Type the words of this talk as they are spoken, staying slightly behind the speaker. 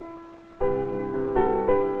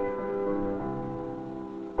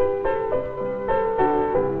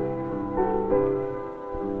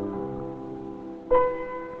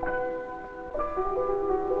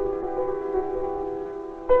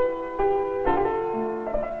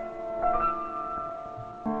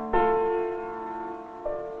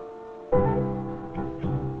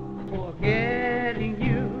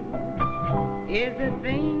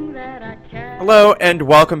Hello, and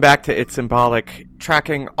welcome back to It's Symbolic,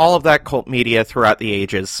 tracking all of that cult media throughout the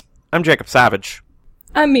ages. I'm Jacob Savage.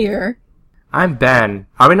 I'm Amir. I'm Ben.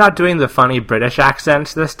 Are we not doing the funny British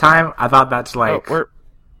accents this time? I thought that's to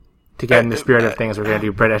get in the spirit of things, we're going to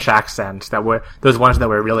do British accents. Those ones that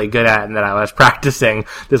we're really good at and that I was practicing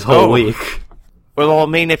this whole week. Well, I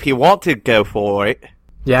mean, if you want to go for it.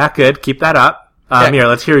 Yeah, good. Keep that up. Here,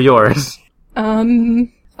 let's hear yours.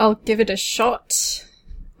 I'll give it a shot,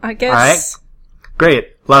 I guess. Alright.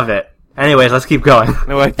 Great. Love it. Anyways, let's keep going.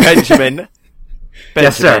 No, Benjamin.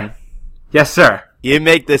 Yes, sir. Yes, sir. You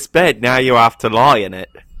make this bed, now you have to lie in it.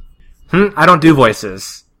 I don't do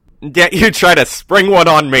voices. Yet you try to spring one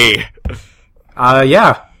on me.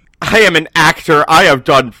 Yeah. I am an actor. I have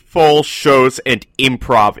done full shows and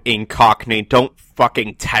improv in Cockney. Don't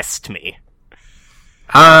fucking test me.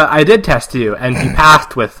 I did test you, and you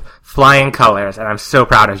passed with flying colors, and I'm so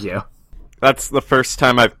proud of you. That's the first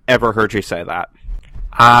time I've ever heard you say that.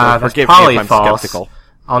 That's probably false. Skeptical.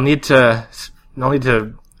 I'll need to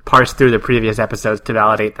parse through the previous episodes to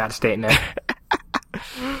validate that statement.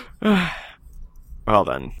 Well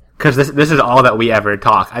then. Because this is all that we ever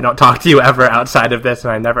talk. I don't talk to you ever outside of this,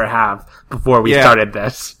 and I never have before we started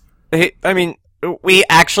this. I mean, we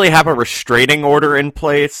actually have a restraining order in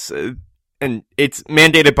place, and it's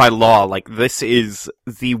mandated by law. Like, this is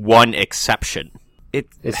the one exception.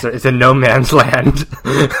 It's a no man's land.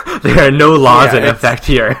 There are no laws in effect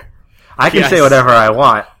here. I can say whatever I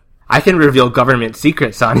want. I can reveal government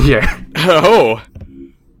secrets on here. Oh.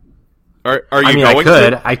 Are you going I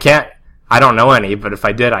could. to? I can't. I don't know any, but if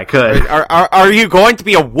I did, I could. Are you going to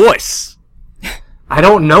be a wuss? I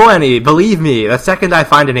don't know any. Believe me. The second I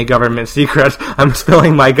find any government secrets, I'm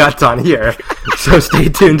spilling my guts on here. So stay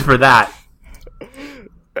tuned for that.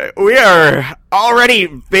 We are already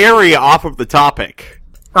very off of the topic.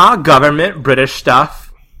 Government, British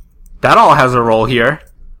stuff. That all has a role here.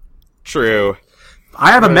 True.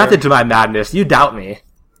 I have a method to my madness. You doubt me.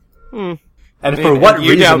 And for what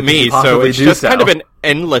reason? You doubt me, so it's just kind of an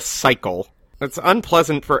an endless cycle. It's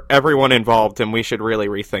unpleasant for everyone involved, and we should really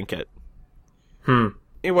rethink it.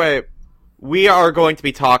 Anyway, we are going to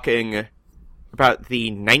be talking about the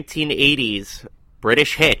 1980s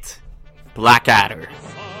British hit, Blackadder.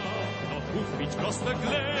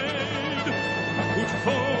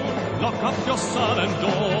 Lock up your son and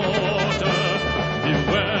daughter.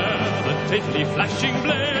 Beware the deadly flashing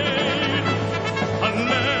blade.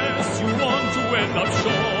 Unless you want to end up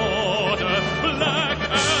shorter.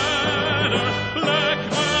 Blackadder,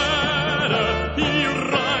 he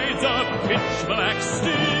rides a pitch black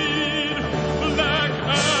steed.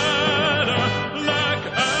 Blackadder,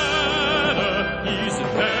 he's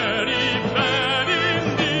very bad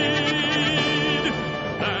indeed.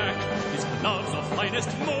 Black, his gloves of finest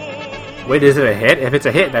mold. Wait, is it a hit? If it's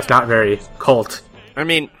a hit, that's not very cult. I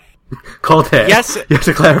mean... Cult hit. Yes. You have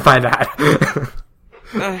to clarify that.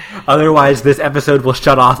 Otherwise, this episode will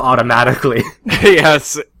shut off automatically.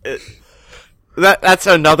 Yes. That's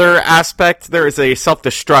another aspect. There is a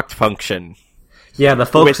self-destruct function. Yeah, the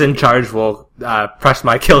folks in charge will press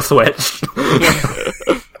my kill switch.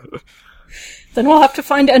 Then we'll have to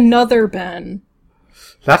find another Ben.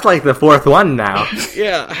 That's like the fourth one now.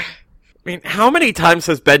 Yeah. I mean, how many times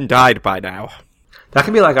has Ben died by now? That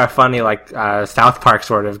could be like our funny, South Park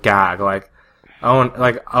sort of gag.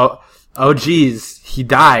 Oh, geez, he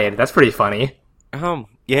died. That's pretty funny.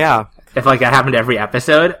 Yeah. If, that happened every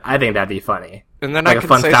episode, I think that'd be funny. And then I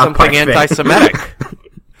can say something anti-Semitic.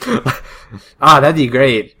 That'd be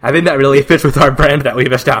great. I think that really fits with our brand that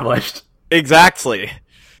we've established. Exactly.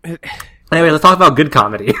 Anyway, let's talk about good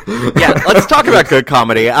comedy. Yeah, let's talk about good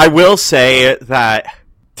comedy. I will say that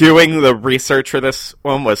doing the research for this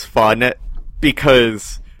one was fun,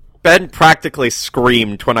 because Ben practically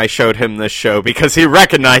screamed when I showed him this show because he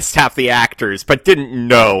recognized half the actors, but didn't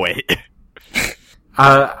know it.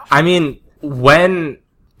 I mean, when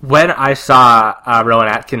I saw Rowan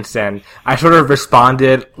Atkinson, I sort of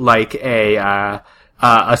responded like a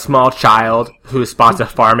small child who spots a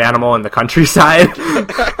farm animal in the countryside,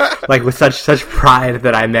 with such pride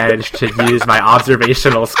that I managed to use my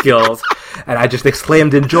observational skills, and I just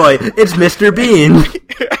exclaimed in joy, "It's Mr. Bean!"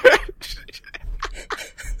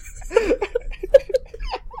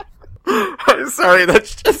 I'm sorry,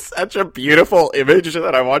 that's just such a beautiful image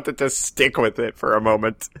that I wanted to stick with it for a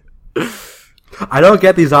moment. I don't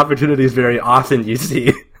get these opportunities very often, you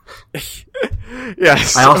see.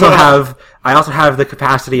 Yes. I also have the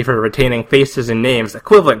capacity for retaining faces and names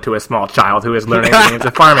equivalent to a small child who is learning the names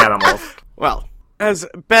of farm animals. Well, as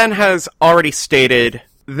Ben has already stated,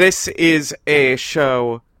 this is a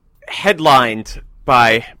show headlined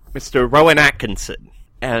by Mr. Rowan Atkinson.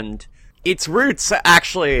 And its roots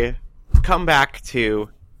actually come back to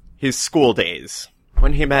his school days,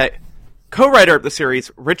 when he met co-writer of the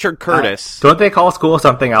series, Richard Curtis. Don't they call school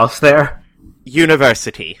something else there?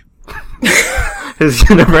 University. His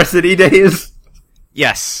university days?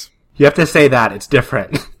 Yes. You have to say that, it's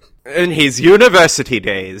different. In his university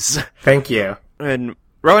days. Thank you. And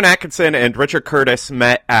Rowan Atkinson and Richard Curtis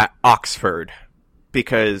met at Oxford,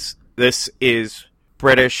 because this is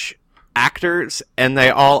British actors, and they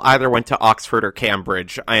all either went to Oxford or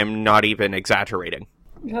Cambridge. I am not even exaggerating.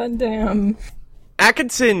 God damn.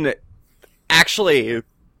 Atkinson actually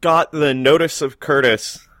got the notice of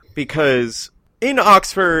Curtis because in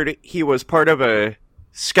Oxford he was part of a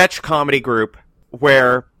sketch comedy group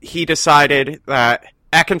where he decided that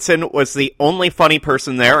Atkinson was the only funny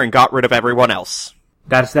person there and got rid of everyone else.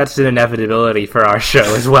 That's an inevitability for our show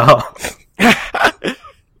as well.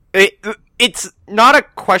 It's not a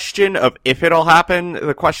question of if it'll happen,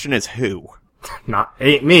 the question is who.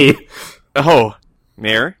 Ain't me. Oh,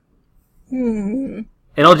 Mir?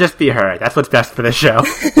 It'll just be her. That's what's best for the show.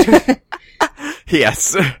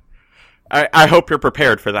 Yes. I hope you're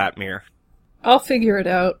prepared for that, Mir. I'll figure it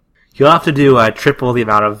out. You'll have to do triple the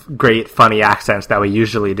amount of great, funny accents that we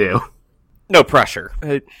usually do. No pressure.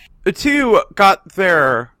 The two got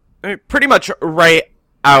there pretty much right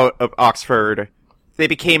out of Oxford. They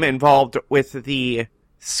became involved with the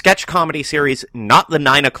sketch comedy series Not the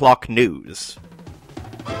 9 O'Clock News.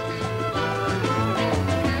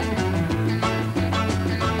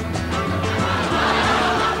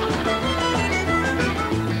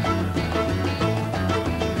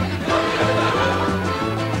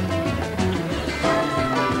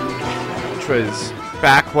 Which was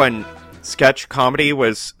back when sketch comedy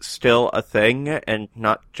was still a thing and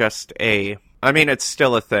not just I mean, it's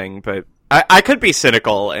still a thing, but I could be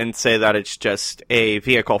cynical and say that it's just a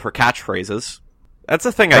vehicle for catchphrases. That's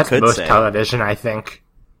a thing That's I could most say. television, I think.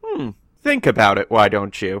 Think about it, why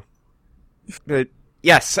don't you? But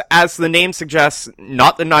yes, as the name suggests,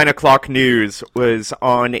 Not the 9 O'Clock News was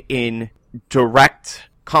on in direct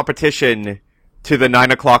competition to the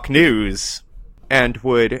 9 O'Clock News and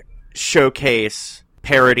would showcase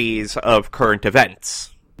parodies of current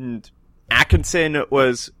events. And Atkinson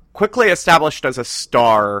was quickly established as a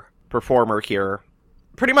star performer here.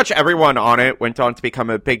 Pretty much everyone on it went on to become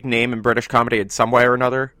a big name in British comedy in some way or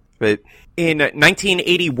another. But in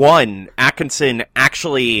 1981, Atkinson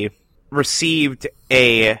actually received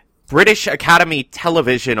a British Academy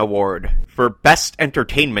Television Award for Best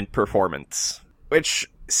Entertainment Performance, which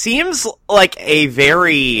seems like a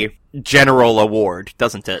very general award,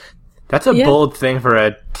 doesn't it? That's a bold thing for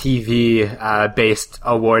a TV-based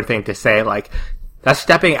award thing to say, like, that's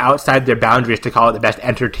stepping outside their boundaries to call it the best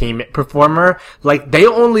entertainment performer. Like, they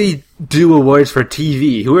only do awards for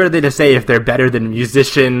TV. Who are they to say if they're better than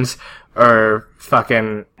musicians or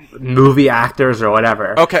fucking movie actors or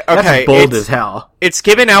whatever? Okay. That's bold as hell. It's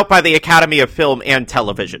given out by the Academy of Film and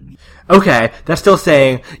Television. Okay, that's still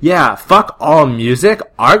saying, yeah, fuck all music.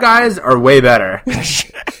 Our guys are way better.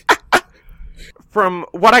 From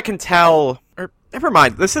what I can tell, never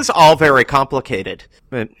mind, this is all very complicated.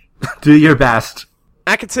 But do your best.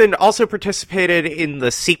 Atkinson also participated in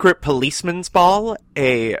the Secret Policeman's Ball,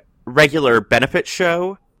 a regular benefit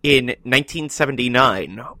show, in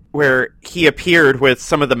 1979, where he appeared with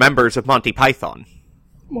some of the members of Monty Python.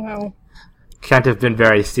 Wow. Can't have been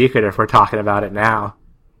very secret if we're talking about it now.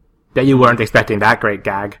 Bet you weren't expecting that great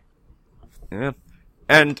gag. Yeah.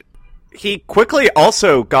 And he quickly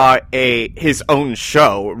also got his own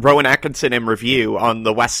show, Rowan Atkinson in Review, on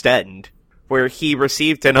the West End, where he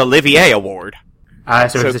received an Olivier Award.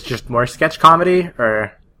 So is this just more sketch comedy,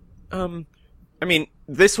 or? I mean,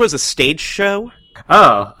 this was a stage show.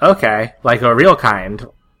 Oh, okay. Like a real kind.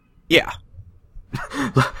 Yeah.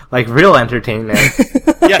 Like real entertainment.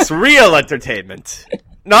 Yes, real entertainment.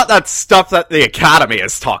 Not that stuff that the Academy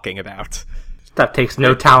is talking about. That takes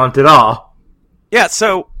no talent at all. Yeah,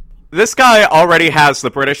 so this guy already has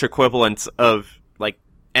the British equivalent of, like,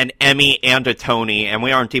 an Emmy and a Tony, and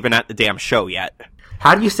we aren't even at the damn show yet.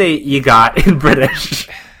 How do you say EGOT in British?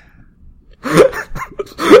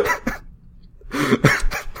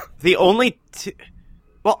 The only...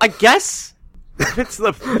 well, I guess if it's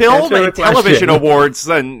the Film and Television Awards,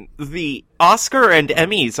 then the Oscar and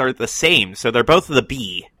Emmys are the same, so they're both the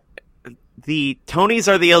B. The Tonys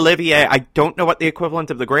are the Olivier. I don't know what the equivalent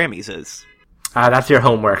of the Grammys is. That's your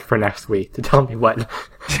homework for next week, to tell me what do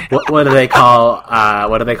they call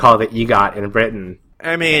the EGOT in Britain?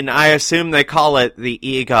 I mean, I assume they call it the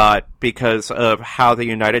EGOT because of how the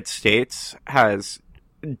United States has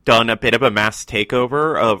done a bit of a mass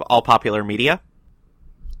takeover of all popular media.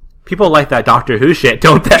 People like that Doctor Who shit,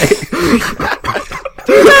 don't they?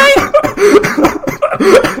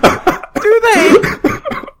 Do they?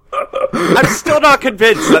 I'm still not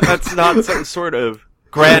convinced that that's not some sort of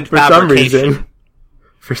grand fabrication.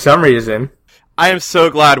 For some reason. I am so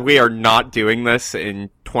glad we are not doing this in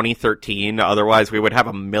 2013. Otherwise, we would have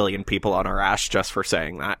 1 million people on our ass just for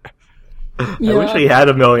saying that. Yeah. I wish we had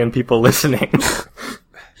 1 million people listening.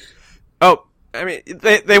 Oh, I mean,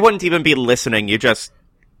 they wouldn't even be listening. You just...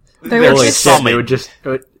 They they're would just- summoned. They would just...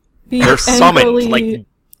 They're summoned angrily-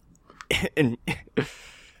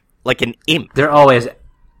 like an imp. They're always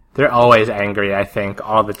angry, I think,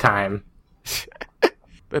 all the time.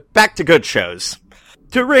 But back to good shows.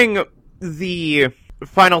 During the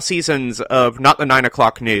final seasons of Not the 9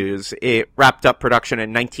 O'Clock News, it wrapped up production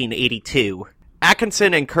in 1982.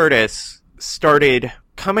 Atkinson and Curtis started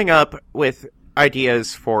coming up with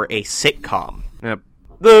ideas for a sitcom. Now,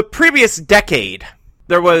 the previous decade,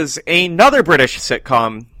 there was another British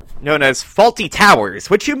sitcom known as Fawlty Towers,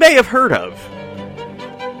 which you may have heard of.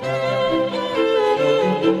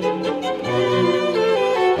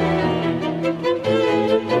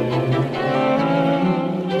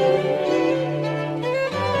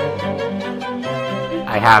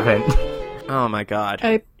 I haven't. Oh my god.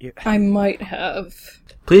 I might have.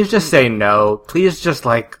 Please just say no. Please just,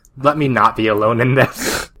 let me not be alone in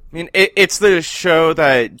this. I mean, it's the show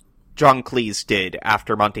that John Cleese did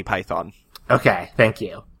after Monty Python. Okay, thank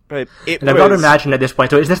you. But And I've got to imagine at this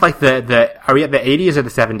point, so is this like are we at the 80s or the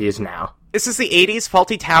 70s now? This is the 80s.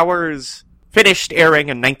 Fawlty Towers finished airing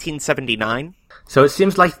in 1979. So it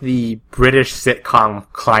seems like the British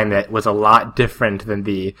sitcom climate was a lot different than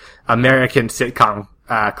the American sitcom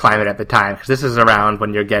climate at the time, because this is around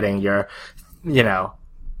when you're getting your,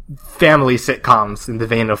 family sitcoms in the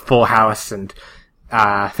vein of Full House and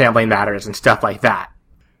Family Matters and stuff like that.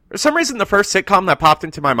 For some reason, the first sitcom that popped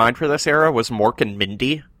into my mind for this era was Mork and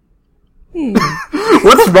Mindy.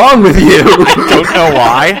 What's wrong with you? I don't know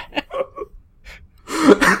why.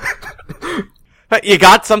 You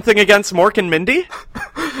got something against Mork and Mindy?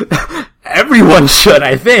 Everyone should,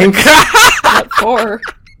 I think. What for?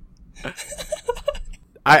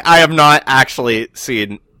 I have not actually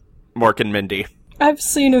seen Mork and Mindy. I've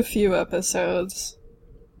seen a few episodes,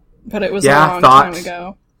 but it was Yeah, a long thoughts? time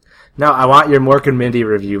ago. No, I want your Mork and Mindy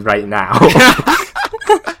review right now.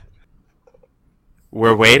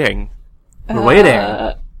 We're waiting. We're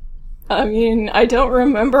waiting. I mean, I don't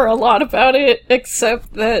remember a lot about it,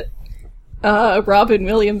 except that Robin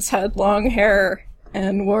Williams had long hair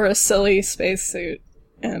and wore a silly spacesuit.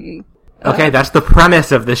 And Okay, that's the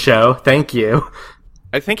premise of the show. Thank you.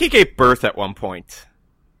 I think he gave birth at one point.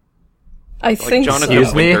 I Like think Jonathan Excuse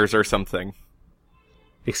so. me? Winters or something.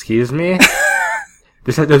 Excuse me?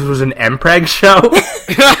 This was an MPreg show?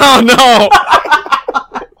 Oh no!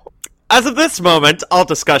 As of this moment, all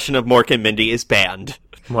discussion of Mork and Mindy is banned.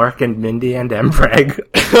 Mork and Mindy and MPreg.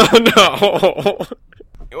 Oh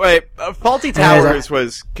no! Wait, Fawlty Towers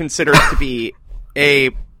was considered to be a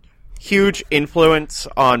huge influence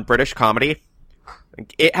on British comedy.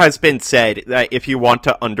 It has been said that if you want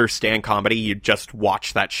to understand comedy, you just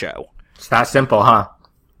watch that show. It's that simple, huh?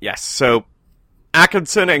 Yes, so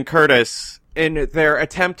Atkinson and Curtis, in their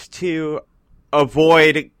attempt to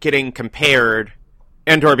avoid getting compared,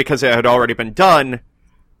 and/or because it had already been done,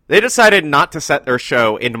 they decided not to set their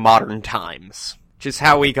show in modern times, which is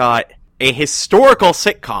how we got a historical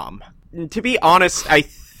sitcom. And to be honest, I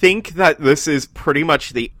think that this is pretty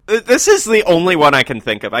much this is the only one I can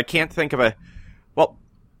think of. I can't think of well,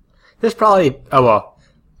 There's probably... Oh, well.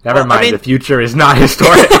 Never Well, I mind, mean- the future is not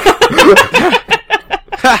historic.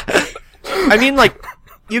 I mean, like,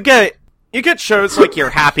 you get shows like your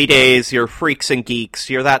Happy Days, your Freaks and Geeks,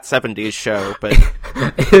 your That 70s Show, but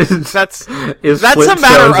that's a Flintstones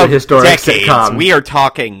matter a of historic decades. sitcom? We are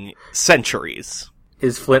talking centuries.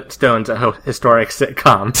 Is Flintstones a historic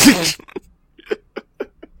sitcom?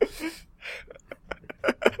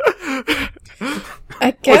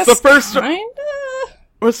 I guess the first- kinda?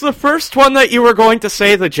 Was the first one that you were going to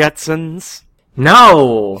say the Jetsons?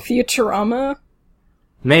 No! Futurama?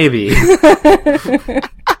 Maybe.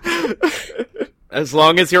 As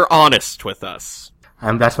long as you're honest with us.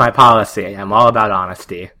 That's my policy. I'm all about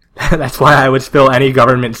honesty. That's why I would spill any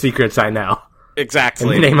government secrets I know. In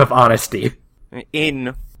Exactly. the name of honesty. In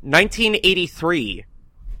 1983,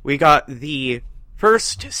 we got the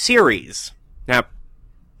first series. Now,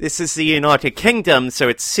 this is the United Kingdom, so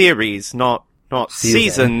it's series, not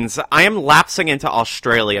seasons. I am lapsing into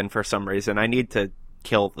Australian for some reason. I need to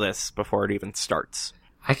kill this before it even starts.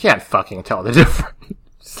 I can't fucking tell the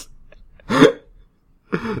difference.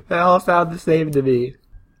 They all sound the same to me.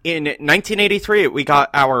 In 1983, we got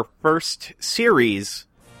our first series,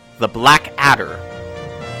 The Black Adder.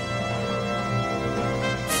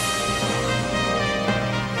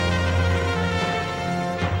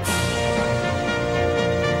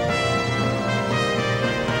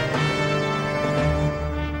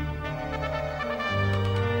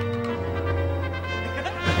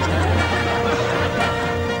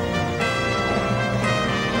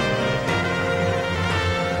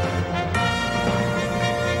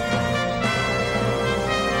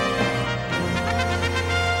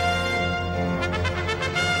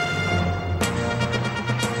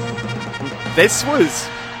 This was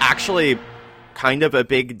actually kind of a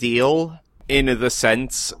big deal in the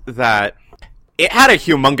sense that it had a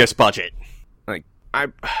humongous budget. Like, I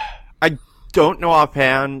don't know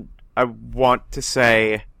offhand. I want to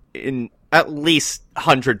say in at least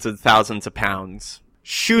hundreds of thousands of pounds.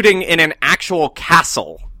 Shooting in an actual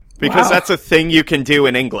castle. Because that's a thing you can do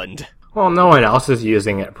in England. Well, no one else is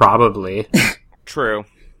using it, probably. True.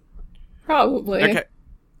 Probably. Okay.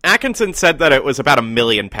 Atkinson said that it was about £1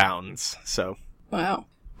 million, so... Wow.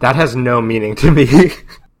 That has no meaning to me.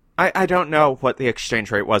 I don't know what the exchange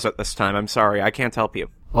rate was at this time. I'm sorry, I can't help you.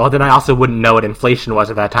 Well, then I also wouldn't know what inflation was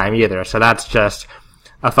at that time either, so that's just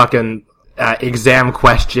a fucking exam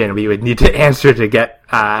question we would need to answer to get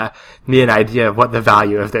me an idea of what the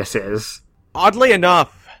value of this is. Oddly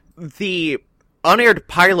enough, the unaired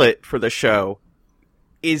pilot for the show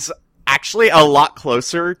is actually a lot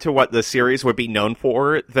closer to what the series would be known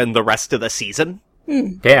for than the rest of the season.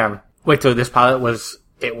 Damn. Wait, so this pilot was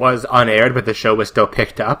unaired, but the show was still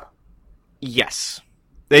picked up? Yes.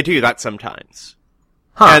 They do that sometimes.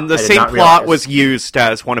 Huh, And the I did same not plot realize. was used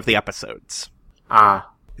as one of the episodes.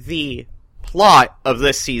 The plot of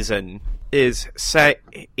this season is set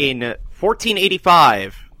in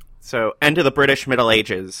 1485, so end of the British Middle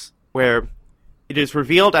Ages, where it is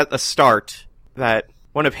revealed at the start that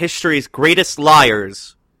one of history's greatest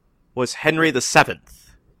liars was Henry VII,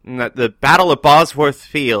 and that the Battle of Bosworth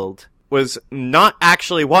Field was not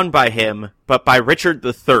actually won by him, but by Richard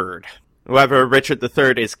III. However, Richard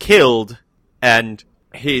III is killed, and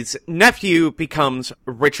his nephew becomes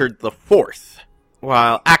Richard IV,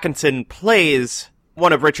 while Atkinson plays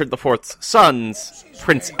one of Richard IV's sons,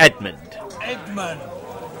 Prince Edmund. Edmund!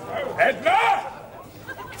 Edna!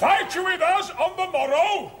 Fight you with us on the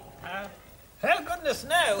morrow? Oh, goodness,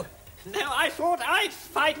 no. No, I thought I'd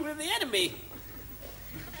fight with the enemy.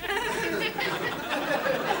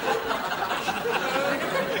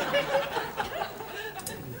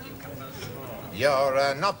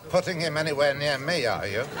 You're not putting him anywhere near me, are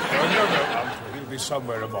you? No, Uncle. He'll be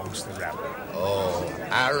somewhere amongst the rabble. Oh,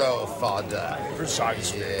 arrow fodder.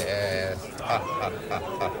 Precisely. Yes.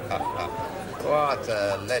 What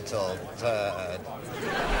a little turd.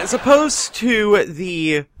 As opposed to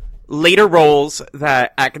the later roles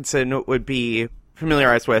that Atkinson would be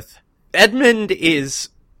familiarized with, Edmund is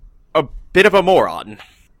a bit of a moron.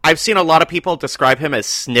 I've seen a lot of people describe him as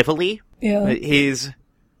snivelly. Yeah. His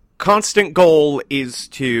constant goal is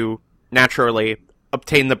to, naturally,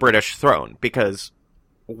 obtain the British throne, because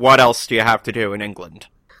what else do you have to do in England?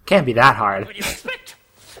 Can't be that hard. What do you expect?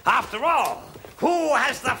 After all, who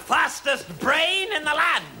has the fastest brain in the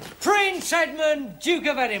land? Prince Edmund, Duke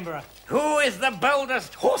of Edinburgh. Who is the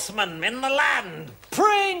boldest horseman in the land?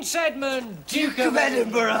 Prince Edmund, Duke of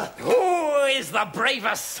Edinburgh. Who is the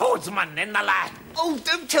bravest swordsman in the land? Oh,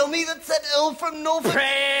 don't tell me that's that Earl from Norfolk.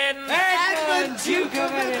 Prince Edmund, Duke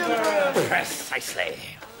of Edinburgh. Precisely.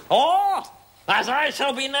 Or, as I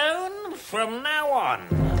shall be known from now on,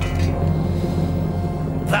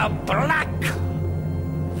 the Black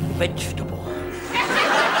Vegetable.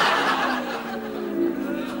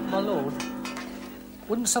 My lord,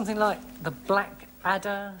 wouldn't something like the Black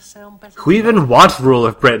Adder sound better? Who even wants rule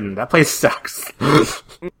of Britain? That place sucks.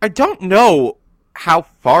 I don't know how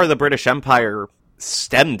far the British Empire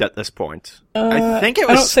stemmed at this point. I think it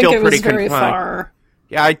was I don't still think it pretty was very confined. far.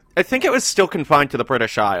 Yeah, I think it was still confined to the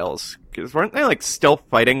British Isles. Because weren't they, like, still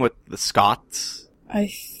fighting with the Scots? I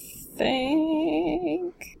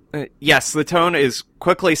think... Yes, the tone is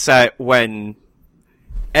quickly set when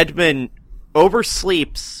Edmund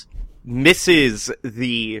oversleeps, misses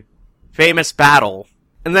the famous battle,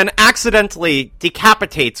 and then accidentally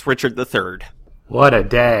decapitates Richard III. What a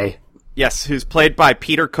day. Yes, who's played by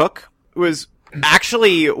Peter Cook, who was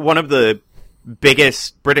actually one of the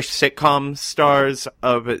biggest British sitcom stars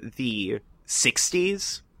of the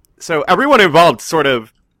 60s. So everyone involved sort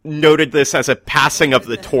of noted this as a passing of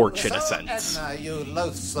the torch, in a sense. Edna, you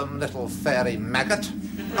loathsome little fairy maggot.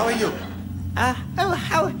 How are you?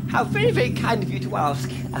 How very, very kind of you to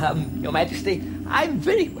ask, Your Majesty. I'm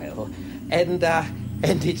very well. And,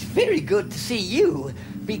 And it's very good to see you,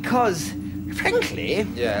 because, frankly...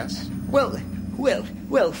 Yes? Well,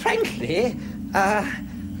 frankly,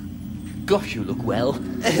 gosh, you look well.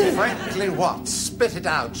 Frankly what? Spit it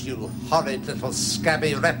out, you horrid little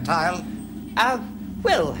scabby reptile.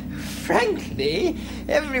 Well, frankly,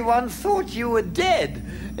 everyone thought you were dead.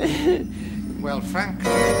 Well,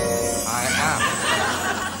 frankly, I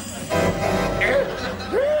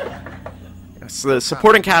am. So the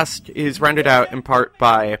supporting cast is rounded out in part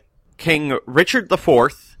by King Richard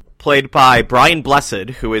IV, played by Brian Blessed,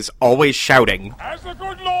 who is always shouting. As the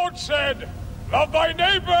good Lord said, love thy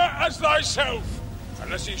neighbour as thyself.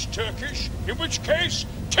 Unless he's Turkish, in which case,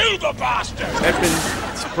 kill the bastard!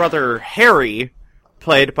 Edmund's brother Harry,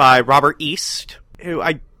 played by Robert East, who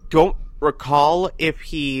I don't recall if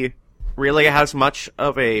he really has much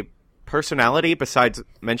of a personality besides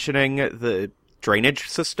mentioning the drainage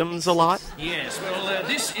systems a lot. Yes, well,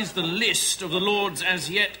 this is the list of the lords as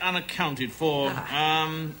yet unaccounted for.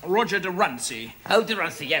 Roger de Runcie. Oh, de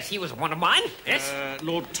Runcie, yes, he was one of mine. Yes.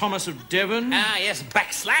 Lord Thomas of Devon. Yes,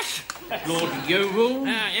 Backslash. Lord Yeovil.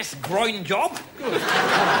 Yes, Groin Job. Good.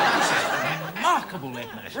 Remarkable,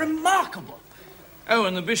 Edmund. Remarkable. Oh,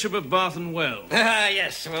 and the Bishop of Bath and Wells.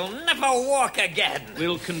 Yes, we'll never walk again.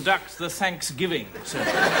 We'll conduct the Thanksgiving, sir.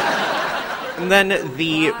 And then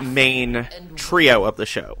the main trio of the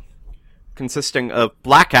show, consisting of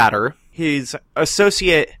Blackadder, his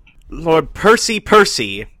associate Lord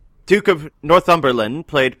Percy, Duke of Northumberland,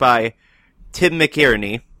 played by Tim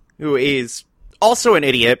McInerney, who is also an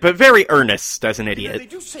idiot, but very earnest as an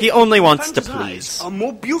idiot. He only wants to please. Are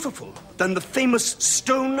more beautiful than the famous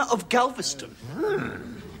Stone of Galveston.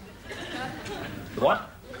 What?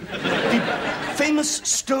 The famous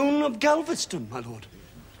Stone of Galveston, my lord.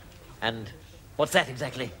 And what's that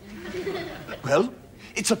exactly? Well,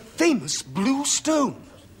 it's a famous blue stone.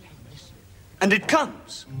 And it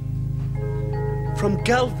comes from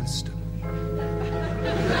Galveston.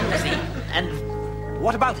 I see. And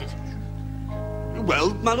what about it?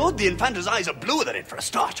 Well, my lord, the Infanta's eyes are bluer than it for a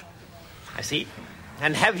start. I see.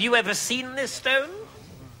 And have you ever seen this stone?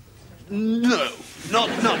 No, not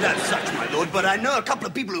as such, my lord, but I know a couple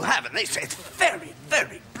of people who have, and they say it's very,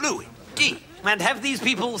 very blue indeed. And have these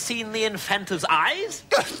people seen the Infanta's eyes?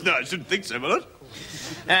 No, I shouldn't think so, my lord.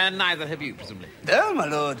 And neither have you, presumably. No, my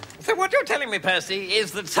lord. So what you're telling me, Percy,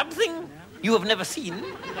 is that something you have never seen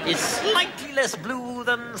is slightly less blue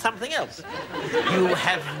than something else you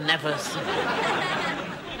have never seen.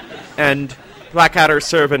 And Blackadder's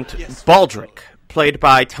servant, yes. Baldric, played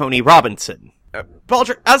by Tony Robinson.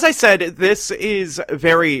 Baldric, as I said, this is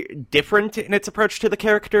very different in its approach to the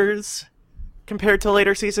characters compared to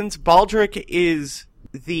later seasons. Baldric is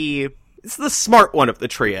the smart one of the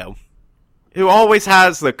trio, who always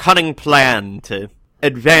has the cunning plan to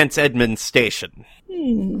advance Edmund's station.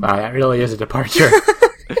 Wow, that really is a departure.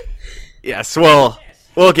 Yes, we'll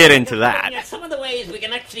get into that. Some of the ways we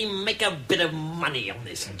can actually make a bit of money on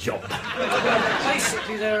this job.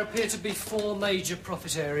 Basically, there appear to be 4 major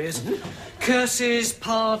profit areas. Curses,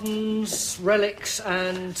 pardons, relics,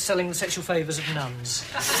 and selling the sexual favours of nuns.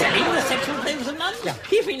 Selling the sexual favours of nuns? Yeah.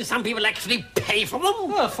 You mean some people actually pay for them?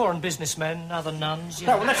 Well, foreign businessmen, other nuns,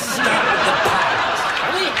 Well, let's start with the pardons,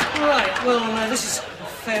 shall we? Right, well, this is a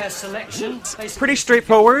fair selection. Basically. Pretty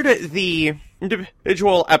straightforward. The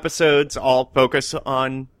individual episodes all focus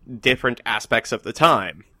on different aspects of the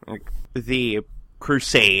time. Like the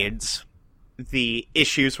Crusades, the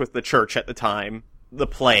issues with the church at the time, the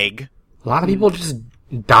plague. A lot of people just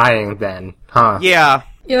dying then, huh? Yeah.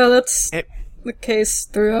 Yeah, that's the case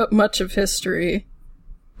throughout much of history.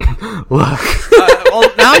 Look.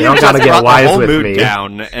 Well, now you just gotta get brought wise the whole with mood me.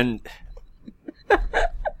 down, and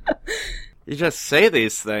you just say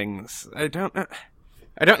these things. I don't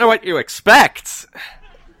know what you expect.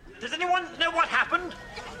 Does anyone know what happened?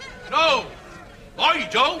 No, I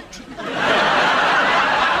don't.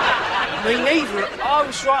 Me neither. I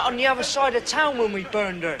was right on the other side of town when we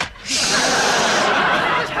burned her.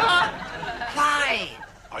 Why?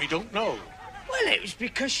 I don't know. Well, it was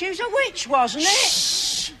because she was a witch, wasn't it?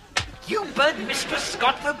 Shh! You burned Mistress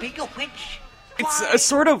Scott for being a witch. It's a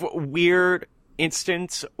sort of weird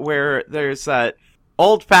instance where there's that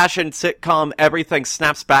old-fashioned sitcom, everything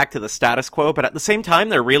snaps back to the status quo, but at the same time,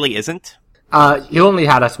 there really isn't. You only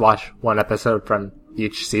had us watch one episode from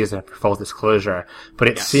each season for full disclosure, but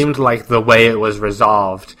it seemed like the way it was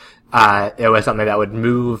resolved, it was something that would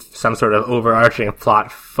move some sort of overarching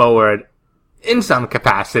plot forward in some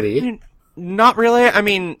capacity. Not really. I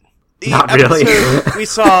mean, the Not really. episode we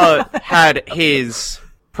saw had his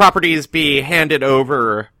properties be handed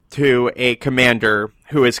over to a commander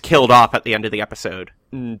who is killed off at the end of the episode.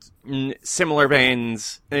 And in similar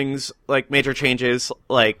veins, things like major changes,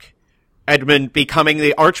 like Edmund becoming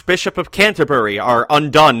the Archbishop of Canterbury, are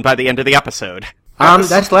undone by the end of the episode.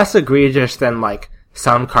 That's less egregious than, like,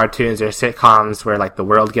 some cartoons or sitcoms where, like, the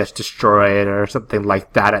world gets destroyed or something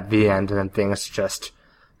like that at the end, and then things just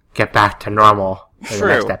get back to normal in the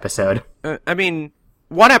next episode. I mean,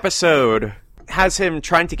 one episode has him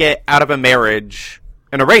trying to get out of a marriage,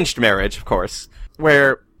 an arranged marriage, of course,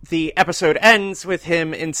 where the episode ends with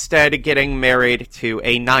him instead getting married to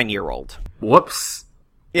a 9-year-old. Whoops.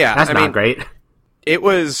 Yeah, That's not great. It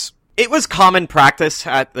was common practice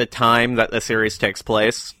at the time that the series takes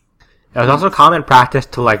place. It was also common practice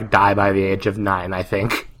to, like, die by the age of 9, I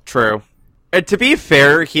think. True. And to be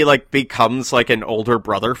fair, he, like, becomes, like, an older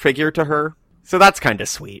brother figure to her. So that's kind of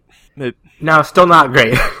sweet. No, still not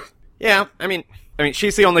great. Yeah, I mean,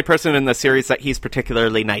 she's the only person in the series that he's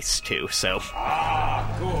particularly nice to, so...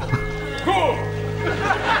 Good.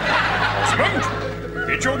 Osmond,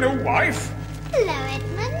 meet your new wife. Hello,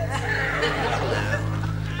 Edmund.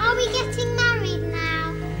 Are we getting married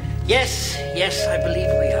now? Yes, I believe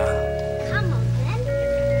we are. Come on,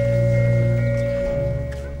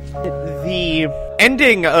 then. The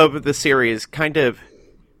ending of the series kind of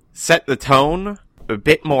set the tone a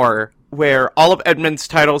bit more, where all of Edmund's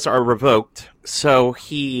titles are revoked, so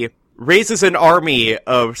he raises an army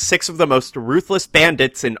of 6 of the most ruthless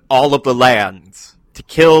bandits in all of the lands to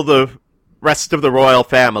kill the rest of the royal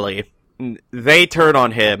family. They turn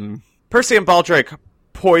on him. Percy and Baldric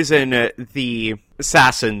poison the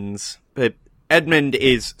assassins, but Edmund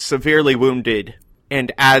is severely wounded,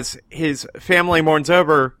 and as his family mourns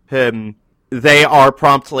over him, they are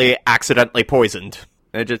promptly accidentally poisoned.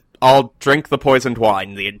 They just all drink the poisoned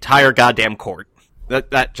wine, the entire goddamn court.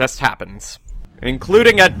 That just happens.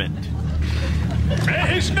 Including Edmund.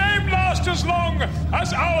 May his name last as long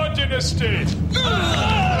as our dynasty.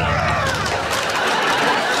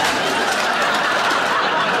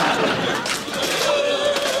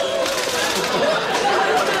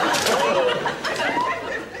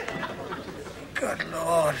 Good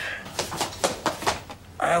Lord.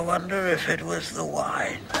 I wonder if it was the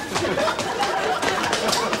wine.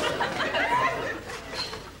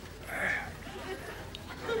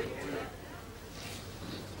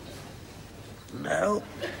 No.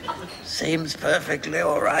 Seems perfectly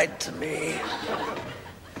all right to me.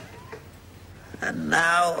 And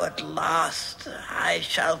now, at last, I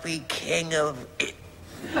shall be king of it.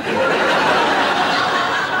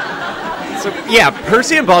 So, yeah,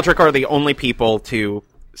 Percy and Baldric are the only people to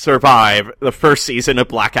survive the first season of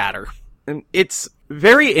Blackadder. And it's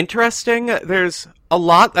very interesting. There's a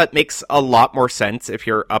lot that makes a lot more sense if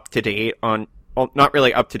you're up to date on... Well, not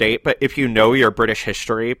really up to date, but if you know your British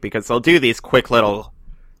history, because they'll do these quick little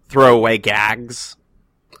throwaway gags.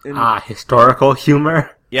 Historical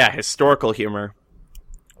humor? Yeah, historical humor.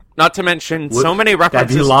 Not to mention so many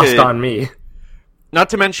references That'd be lost on me. Not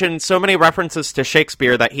to mention so many references to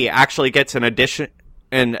Shakespeare that he actually gets an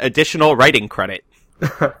additional writing credit.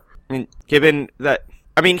 Given that,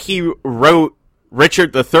 he wrote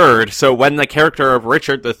Richard III, so when the character of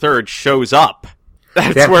Richard III shows up,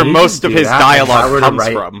 that's where most of his dialogue comes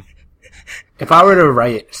from. If I were to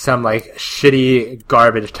write some, like, shitty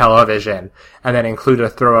garbage television and then include a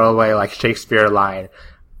throwaway, like, Shakespeare line,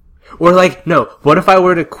 or, like, no, what if I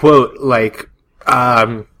were to quote, like,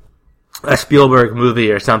 a Spielberg movie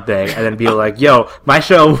or something and then be like, yo, my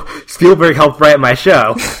show, Spielberg helped write my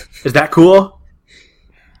show. Is that cool?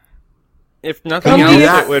 If nothing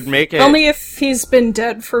else, it would make it... Only if he's been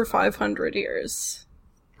dead for 500 years.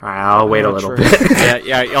 I'll wait a little bit.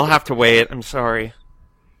 yeah, you'll have to wait. I'm sorry.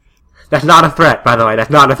 That's not a threat, by the way. That's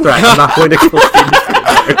not a threat. I'm not going to kill Steven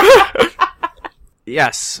Spielberg.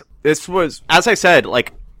 Yes, this was, as I said,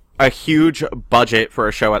 like, a huge budget for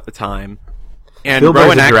a show at the time. And Spielberg's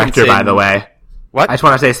Rowan a director, Atkinson, by the way. What? I just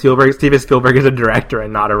want to say Steven Spielberg is a director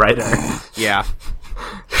and not a writer. Yeah.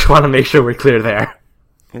 Just want to make sure we're clear there.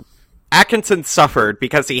 Atkinson suffered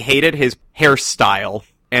because he hated his hairstyle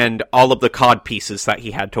and all of the cod pieces that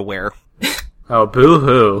he had to wear. Oh,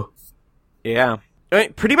 boo-hoo. Yeah.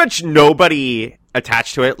 Pretty much nobody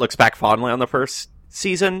attached to it looks back fondly on the first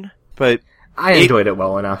season, but... I enjoyed it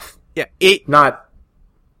well enough. Yeah, not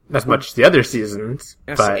as much as the other seasons,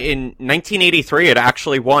 yes, but... In 1983, it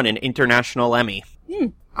actually won an International Emmy.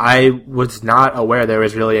 I was not aware there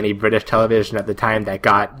was really any British television at the time that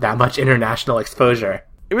got that much international exposure.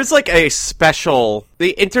 It was like a special...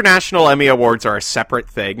 The International Emmy Awards are a separate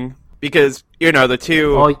thing, because, the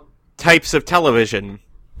two types of television,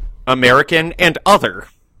 American and other.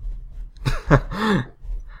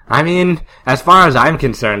 I mean, as far as I'm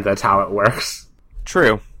concerned, that's how it works.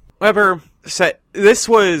 True. However, this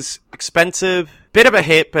was expensive, bit of a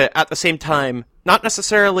hit, but at the same time, not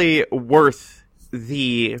necessarily worth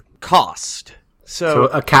the cost. So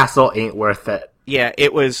a castle ain't worth it. Yeah,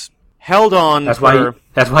 it was held on That's why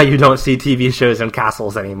you don't see TV shows in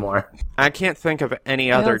castles anymore. I can't think of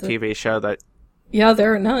any other TV show that... Yeah,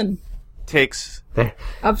 there are none. Takes...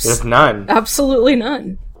 There's none. Absolutely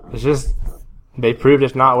none. It's just... They proved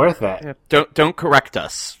it's not worth it. Yeah, don't correct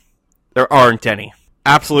us. There aren't any.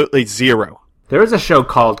 Absolutely zero. There was a show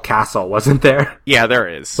called Castle, wasn't there? Yeah, there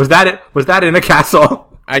is. Was that in a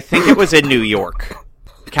castle? I think it was in New York.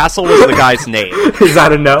 Castle was the guy's name. Is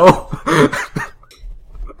that a no?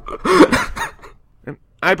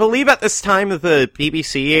 I believe at this time the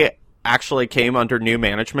BBC actually came under new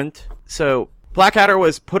management, so Blackadder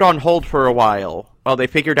was put on hold for a while they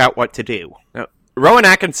figured out what to do. Now, Rowan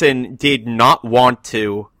Atkinson did not want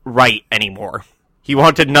to write anymore. He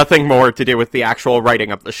wanted nothing more to do with the actual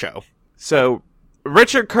writing of the show. So,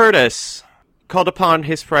 Richard Curtis called upon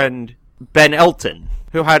his friend Ben Elton,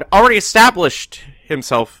 who had already established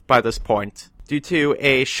himself by this point due to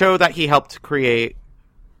a show that he helped create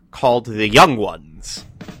called The Young Ones.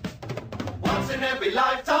 Once in every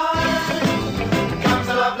lifetime comes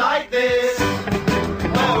a love like this.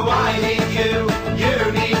 Oh, I need you,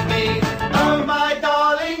 you need me. Oh, my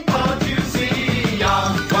darling, can't you see?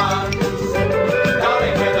 Young ones,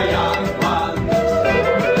 darling, we're the young ones.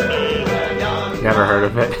 Never heard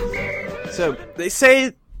of it. So, they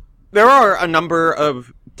say there are a number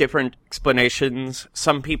of different explanations.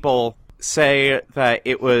 Some people say that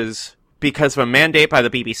it was because of a mandate by the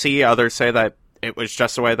BBC. Others say that it was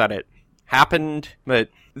just the way that it happened. But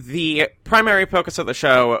the primary focus of the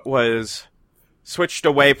show was switched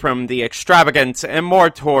away from the extravagance and more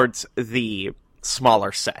towards the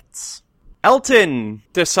smaller sets. Elton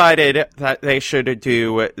decided that they should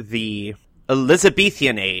do the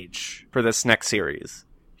Elizabethan age for this next series,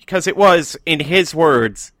 because it was, in his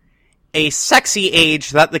words, a sexy age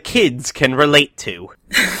that the kids can relate to.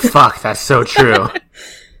 Fuck, that's so true.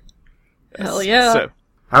 Hell yeah. So,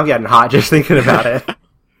 I'm getting hot just thinking about it.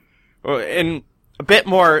 In a bit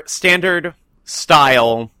more standard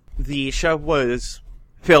style, the show was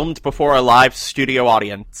filmed before a live studio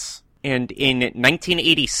audience. And in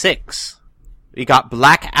 1986, we got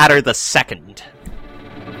Blackadder II.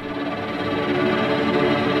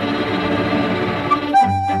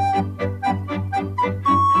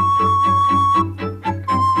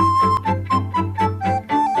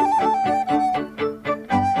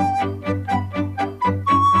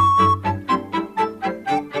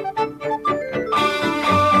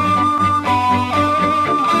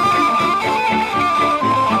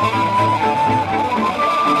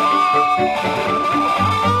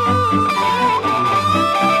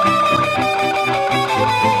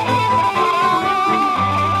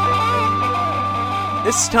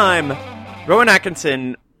 This time, Rowan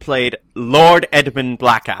Atkinson played Lord Edmund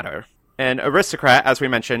Blackadder, an aristocrat, as we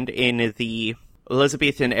mentioned, in the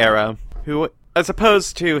Elizabethan era, who, as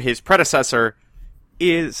opposed to his predecessor,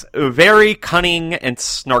 is very cunning and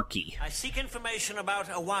snarky. I seek information about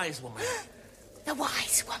a wise woman. The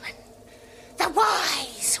wise woman. The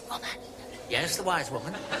wise woman. Yes, the wise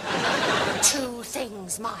woman. 2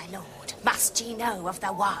 things, my lord, must ye know of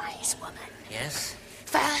the wise woman. Yes?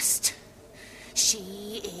 First,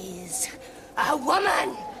 she is a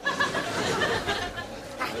woman.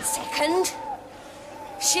 And second,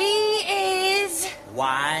 she is...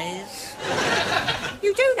 wise?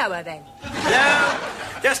 You do know her, then? No,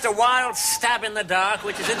 just a wild stab in the dark,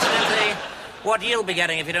 which is incidentally what you'll be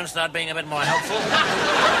getting if you don't start being a bit more helpful.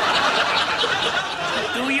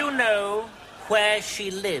 Do you know where she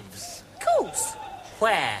lives? Of course.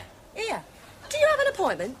 Where? Here. Do you have an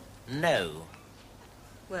appointment? No.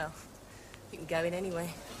 Well, you can go in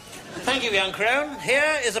anyway. Thank you, young crone.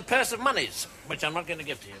 Here is a purse of monies, which I'm not going to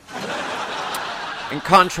give to you. In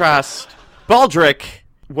contrast, Baldric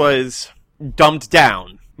was dumbed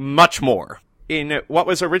down much more. In what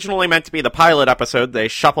was originally meant to be the pilot episode, they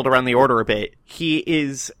shuffled around the order a bit. He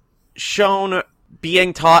is shown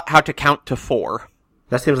being taught how to count to 4.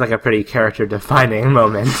 That seems like a pretty character-defining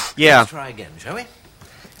moment. Yeah. Let's try again, shall we?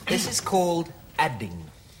 This is called adding.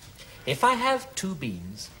 If I have 2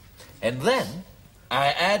 beans, and then I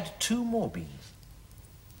add 2 more beans,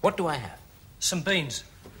 what do I have? Some beans.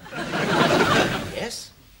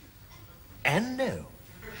 Yes and no.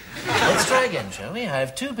 Let's try again, shall we? I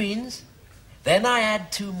have 2 beans, then I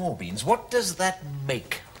add 2 more beans. What does that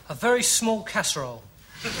make? A very small casserole.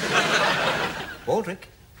 Baldric,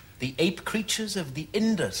 the ape creatures of the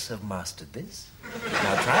Indus have mastered this.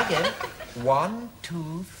 Now try again. 1,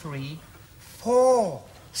 2, 3, 4.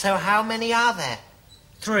 So how many are there?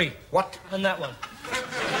 3. What? And that one.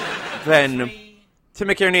 Then, Tim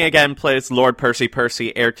McInerney again plays Lord Percy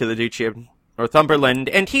Percy, heir to the Duchy of Northumberland,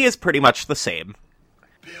 and he is pretty much the same.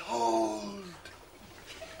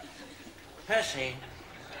 Percy,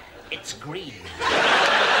 it's green.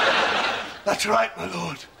 That's right, my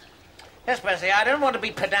lord. Yes, Percy, I don't want to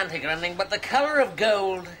be pedantic or anything, but the colour of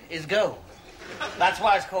gold is gold. That's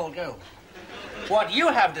why it's called gold. What you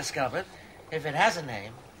have discovered, if it has a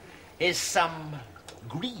name, is some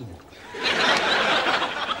green.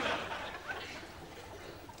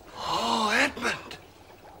 Oh, Edmund.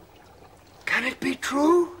 Can it be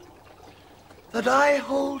true that I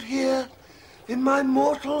hold here in my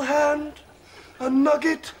mortal hand a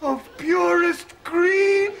nugget of purest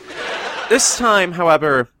green? This time,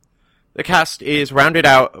 however, the cast is rounded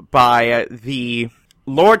out by the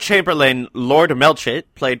Lord Chamberlain, Lord Melchett,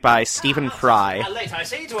 played by Stephen Fry. Late, I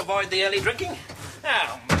see, to avoid the early drinking.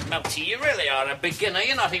 Now, Melty, you really are a beginner.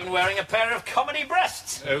 You're not even wearing a pair of comedy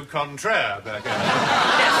breasts. Au contraire, Becca.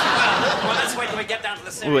 Yes, well, let's wait till we get down to the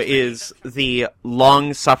Who serious is the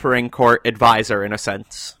long-suffering court advisor, in a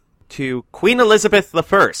sense, to Queen Elizabeth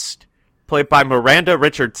I, played by Miranda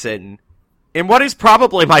Richardson, in what is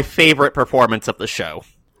probably my favorite performance of the show.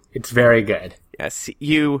 It's very good. Yes,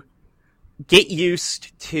 you get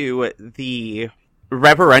used to the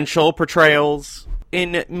reverential portrayals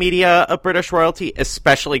in media of British royalty,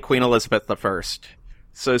 especially Queen Elizabeth I.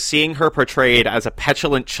 So seeing her portrayed as a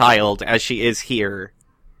petulant child, as she is here,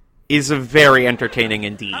 is very entertaining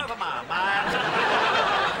indeed. I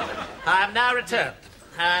am now returned,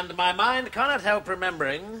 and my mind cannot help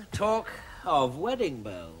remembering talk of wedding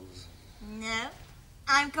bells. No,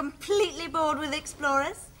 I'm completely bored with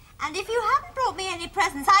explorers, and if you haven't brought me any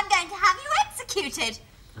presents, I'm going to have you executed.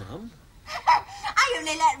 I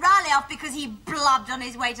only let Riley off because he blubbed on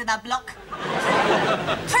his way to the block.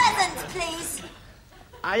 Presents, please.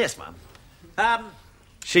 Yes, ma'am.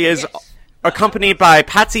 She is accompanied by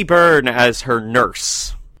Patsy Byrne as her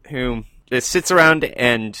nurse, who just sits around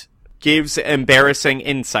and gives embarrassing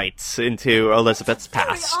insights into Elizabeth's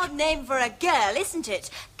past. Very odd name for a girl, isn't it?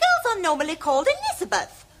 Girls are normally called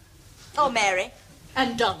Elizabeth. Or Mary.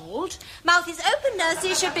 And Donald. Mouth is open,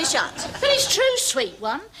 Nursey, should be shut. That is true, sweet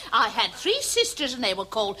one. I had 3 sisters and they were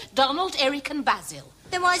called Donald, Eric and Basil.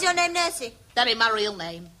 Then why is your name Nursey? That ain't my real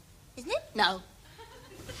name. Isn't it? No.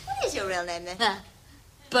 What is your real name, then?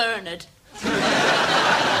 Bernard.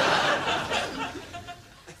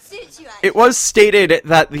 Suits you, It was stated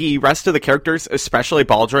that the rest of the characters, especially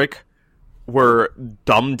Baldric, were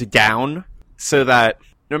dumbed down, so that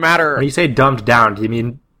no matter... When you say dumbed down, do you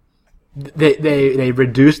mean they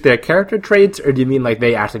reduced their character traits, or do you mean like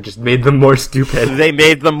they actually just made them more stupid? They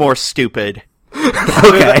made them more stupid.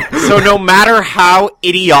 Okay. So no matter how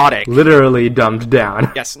idiotic... Literally dumbed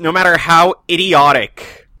down. Yes, no matter how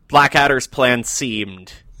idiotic Blackadder's plan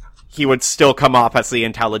seemed, he would still come off as the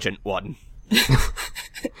intelligent one.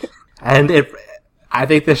 And I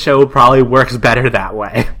think the show probably works better that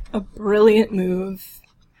way. A brilliant move.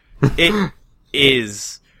 It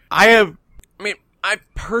is. My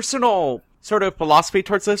personal sort of philosophy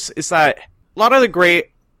towards this is that a lot of the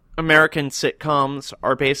great American sitcoms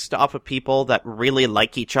are based off of people that really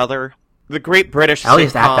like each other. The great British At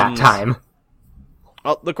least at that time.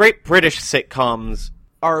 The great British sitcoms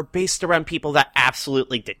are based around people that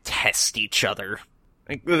absolutely detest each other.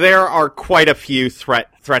 Like, there are quite a few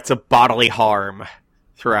threats of bodily harm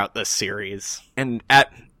throughout this series. And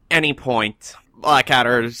at any point,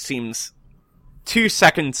 Blackadder seems 2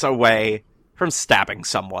 seconds away from stabbing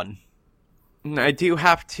someone. And I do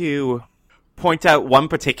have to point out one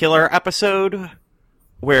particular episode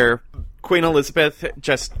where Queen Elizabeth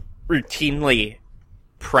just routinely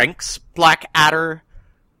pranks Blackadder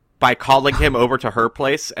by calling him over to her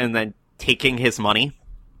place and then taking his money.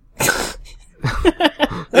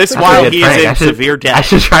 This while he is in severe debt. I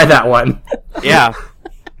should try that one. Yeah.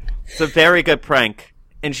 It's a very good prank.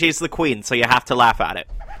 And she's the queen, so you have to laugh at it.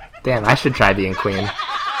 Damn, I should try being queen.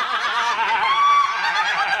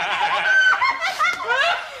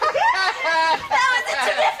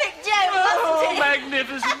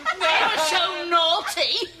 So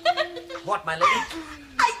naughty. What, my lady?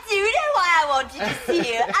 I do know why I wanted to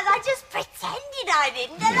see you, and I just pretended I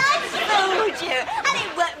didn't, and I fooled you. And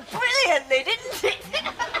it worked brilliantly, didn't it?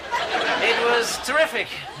 It was terrific,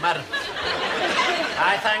 madam.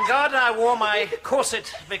 I thank God I wore my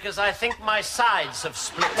corset because I think my sides have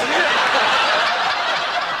split.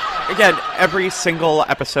 Again, every single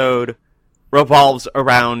episode revolves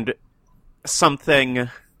around something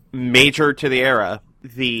major to the era.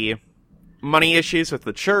 The money issues with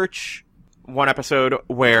the church, one episode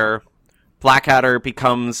where Blackadder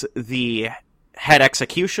becomes the head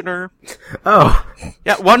executioner. Oh.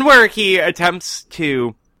 Yeah, one where he attempts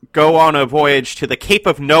to go on a voyage to the Cape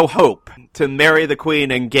of No Hope to marry the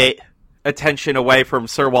Queen and get attention away from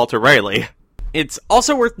Sir Walter Raleigh. It's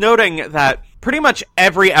also worth noting that pretty much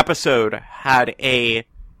every episode had a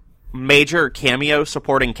major cameo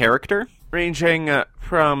supporting character, ranging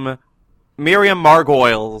from Miriam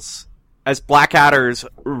Margolyes as Blackadder's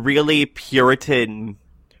really Puritan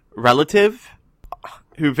relative,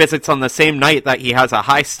 who visits on the same night that he has a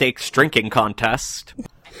high-stakes drinking contest. Would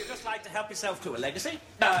you just like to help yourself to a legacy?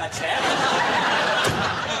 Chair?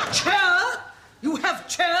 Chair? You have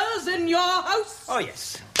chairs in your house? Oh,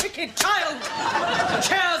 yes. Wicked child!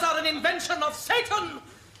 Chairs are an invention of Satan!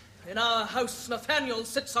 In our house, Nathaniel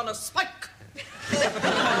sits on a spike.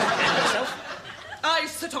 I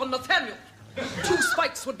sit on Nathaniel. 2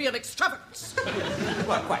 spikes would be an extravagance.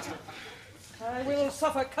 Well, quite. I will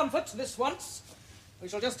suffer comfort this once. We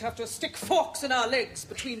shall just have to stick forks in our legs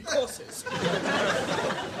between courses.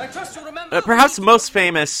 I trust you remember... Perhaps most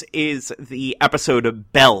famous is the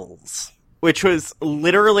episode Bells, which was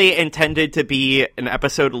literally intended to be an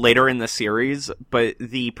episode later in the series, but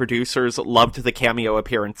the producers loved the cameo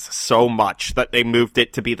appearance so much that they moved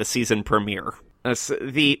it to be the season premiere.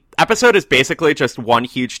 The episode is basically just one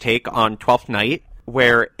huge take on Twelfth Night,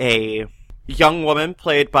 where a young woman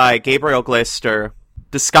played by Gabriel Glaister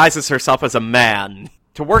disguises herself as a man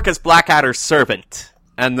to work as Blackadder's servant,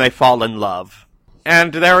 and they fall in love.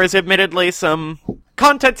 And there is admittedly some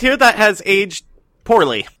content here that has aged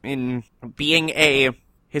poorly. In being a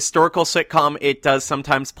historical sitcom, it does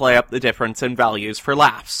sometimes play up the difference in values for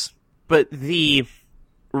laughs. But the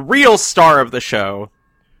real star of the show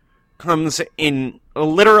comes in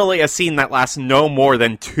literally a scene that lasts no more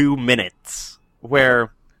than 2 minutes,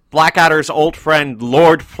 where Blackadder's old friend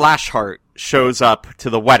Lord Flashheart shows up to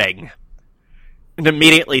the wedding and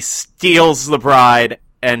immediately steals the bride,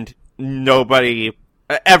 and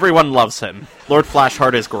everyone loves him. Lord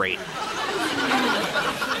Flashheart is great.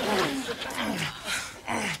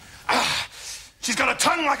 She's got a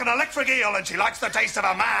tongue like an electric eel, and she likes the taste of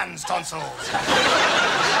a man's tonsils.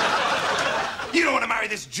 You don't want to marry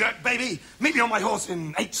this jerk, baby? Meet me on my horse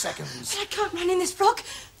in 8 seconds. But I can't run in this frock.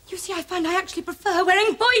 You see, I find I actually prefer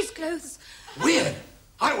wearing boys' clothes. Weird.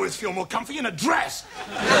 I always feel more comfy in a dress.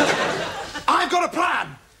 I've got a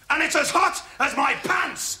plan, and it's as hot as my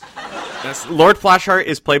pants. Yes, Lord Flashheart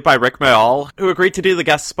is played by Rick Mayall, who agreed to do the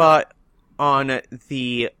guest spot on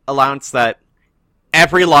the allowance that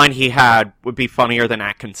every line he had would be funnier than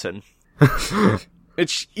Atkinson.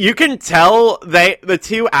 Which, you can tell the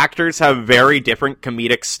two actors have very different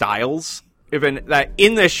comedic styles. Even that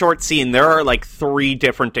in this short scene, there are like 3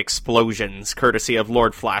 different explosions, courtesy of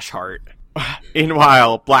Lord Flashheart.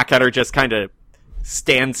 Meanwhile, Blackadder just kind of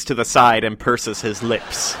stands to the side and purses his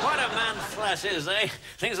lips. What a man Flash is, eh?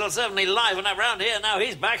 Things will certainly liven up round here now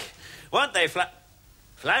he's back. Won't they,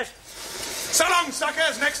 Flash? So long,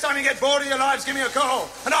 suckers. Next time you get bored of your lives, give me a call,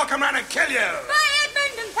 and I'll come round and kill you. Bye,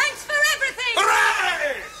 Edmund, and thanks for everything!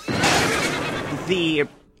 Hooray! The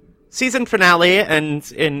season finale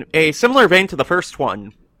ends in a similar vein to the first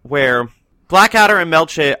one, where Blackadder and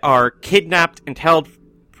Melchett are kidnapped and held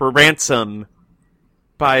for ransom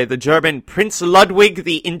by the German Prince Ludwig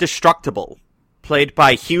the Indestructible, played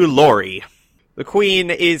by Hugh Laurie. The Queen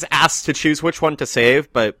is asked to choose which one to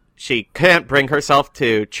save, but she can't bring herself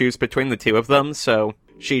to choose between the two of them, so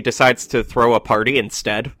she decides to throw a party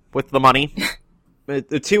instead with the money.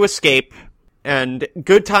 The two escape, and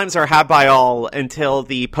good times are had by all until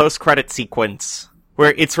the post-credit sequence,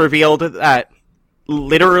 where it's revealed that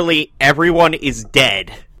literally everyone is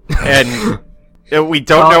dead, and we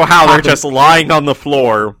don't know how. They're just lying on the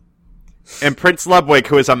floor, and Prince Ludwig,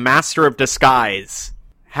 who is a master of disguise,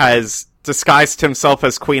 has disguised himself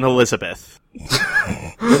as Queen Elizabeth.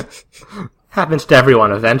 Happens to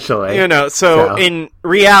everyone eventually. So in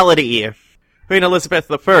reality, Queen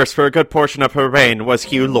Elizabeth I, for a good portion of her reign, was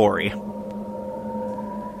Hugh Laurie.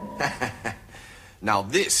 Now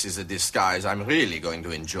this is a disguise I'm really going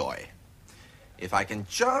to enjoy. If I can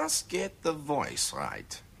just get the voice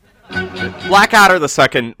right. Blackadder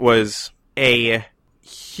II was a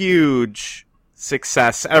huge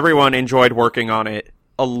success. Everyone enjoyed working on it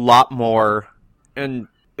a lot more. And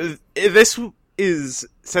this is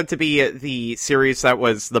said to be the series that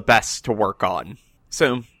was the best to work on.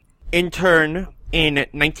 So, in turn, in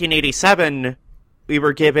 1987, we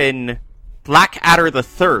were given Blackadder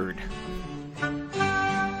III.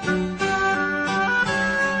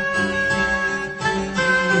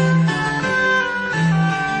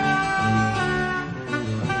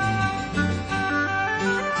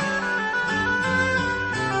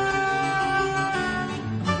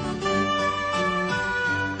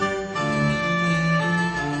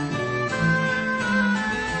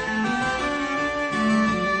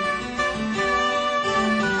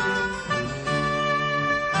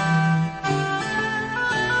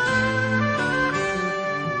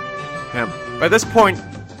 By this point,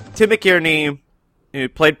 Tim McInerney, who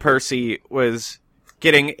played Percy, was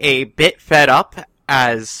getting a bit fed up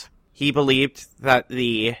as he believed that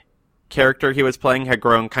the character he was playing had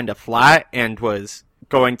grown kind of flat and was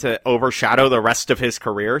going to overshadow the rest of his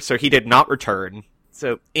career, so he did not return.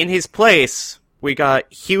 So in his place, we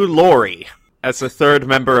got Hugh Laurie as the third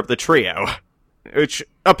member of the trio, which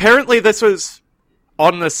apparently this was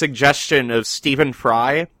on the suggestion of Stephen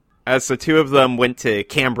Fry, as the two of them went to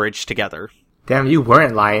Cambridge together. Damn, you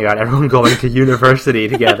weren't lying about everyone going to university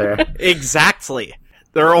together. Exactly.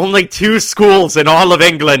 There are only 2 schools in all of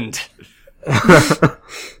England.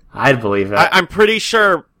 I'd believe it. I'm pretty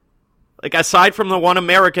sure, like, aside from the one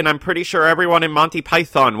American, I'm pretty sure everyone in Monty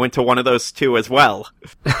Python went to one of those 2 as well.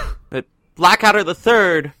 But Blackadder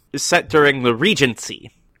III is set during the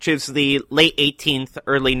Regency, which is the late 18th,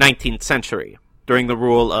 early 19th century, during the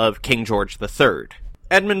rule of King George III.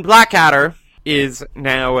 Edmund Blackadder is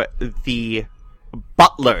now the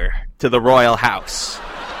butler to the royal house.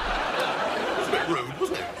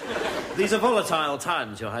 These are volatile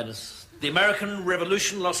times, Your Highness. The American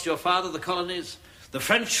Revolution lost your father, the colonies. The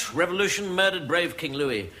French Revolution murdered brave King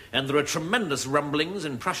Louis. And there are tremendous rumblings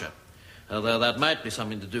in Prussia. Although that might be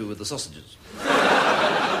something to do with the sausages.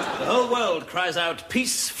 The whole world cries out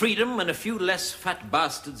peace, freedom, and a few less fat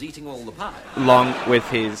bastards eating all the pie. Along with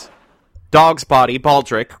his dog's body,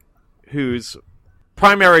 Baldric, whose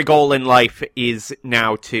primary goal in life is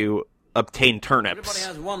now to obtain turnips. Everybody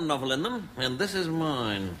has one novel in them, and this is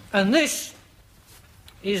mine. And this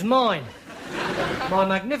is mine. My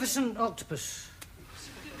magnificent octopus.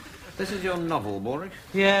 This is your novel, Baldric?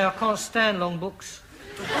 Yeah, I can't stand long books.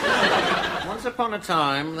 Once upon a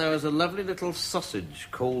time, there was a lovely little sausage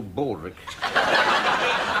called Baldric.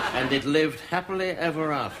 And it lived happily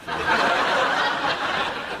ever after.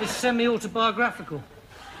 It's semi-autobiographical.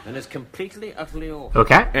 And it's completely, utterly awful.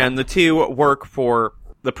 Okay. And the 2 work for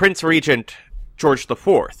the Prince Regent, George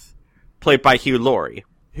IV, played by Hugh Laurie,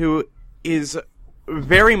 who is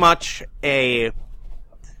very much a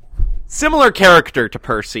similar character to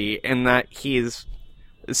Percy in that he's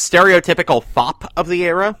a stereotypical fop of the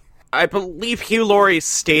era. I believe Hugh Laurie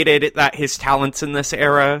stated that his talents in this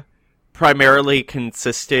era primarily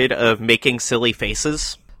consisted of making silly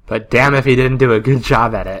faces. But damn if he didn't do a good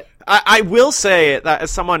job at it. I will say that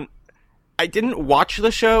as someone... I didn't watch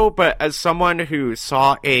the show, but as someone who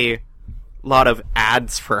saw a lot of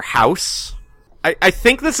ads for House, I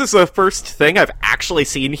think this is the first thing I've actually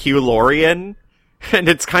seen Hugh Laurie in, and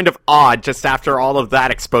it's kind of odd just after all of that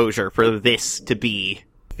exposure for this to be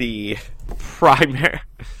the primary...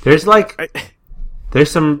 There's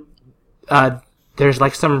some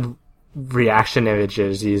reaction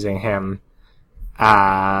images using him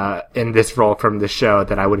in this role from the show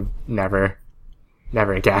that I would have never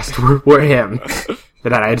guessed were him,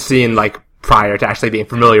 that I had seen, prior to actually being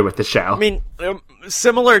familiar with the show. I mean,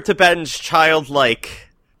 similar to Ben's childlike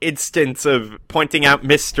instance of pointing out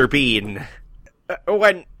Mr. Bean,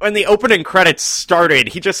 when the opening credits started,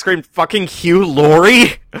 he just screamed, "Fucking Hugh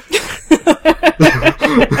Laurie!" What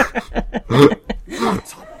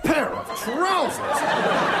a pair of trousers!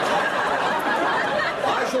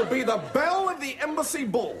 I shall be the belle of the embassy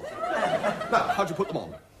ball. Now, how'd you put them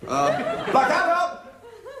on? Blackadder!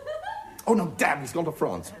 Oh, no, damn, he's gone to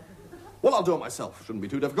France. Well, I'll do it myself. Shouldn't be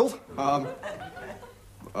too difficult.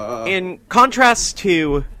 In contrast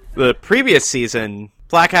to the previous season,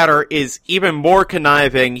 Blackadder is even more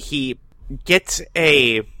conniving. He gets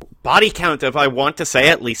a body count of, I want to say,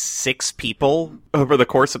 at least 6 people over the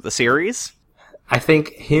course of the series. I think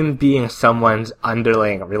him being someone's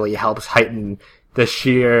underling really helps heighten the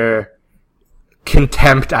sheer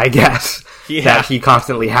contempt, I guess, that he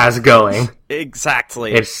constantly has going.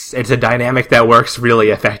 Exactly. It's a dynamic that works really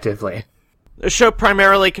effectively. The show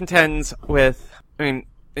primarily contends with,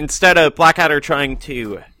 instead of Blackadder trying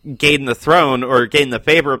to gain the throne or gain the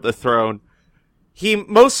favor of the throne, he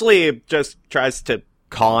mostly just tries to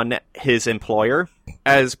con his employer,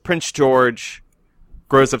 as Prince George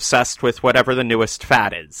grows obsessed with whatever the newest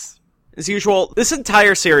fad is. As usual, this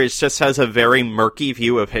entire series just has a very murky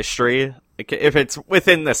view of history. If it's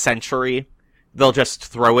within the century, they'll just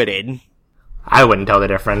throw it in. I wouldn't tell the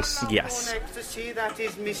difference. Yes. Ecstasy, that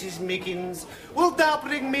is Mrs. Miggins. Wilt thou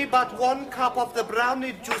bring me but 1 cup of the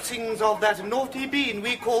brownie juicings of that naughty bean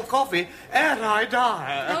we call coffee, ere I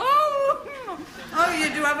die? Oh, you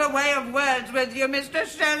do have a way of words with you, Mr.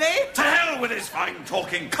 Shelley. To hell with his fine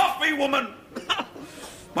talking coffee, woman!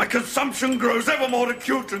 My consumption grows ever more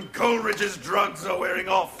acute and Coleridge's drugs are wearing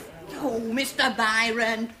off. Oh, Mr.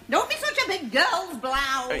 Byron, don't be such a big girl's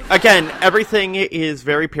blouse. Again, everything is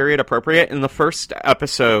very period appropriate. In the first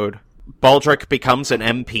episode, Baldric becomes an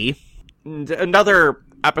MP, And another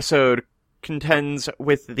episode contends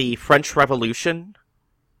with the French Revolution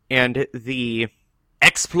and the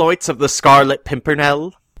exploits of the Scarlet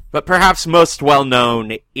Pimpernel. But perhaps most well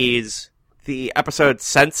known is the episode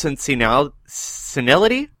Sense and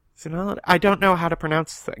Senility? I don't know how to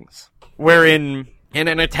pronounce things. Wherein, in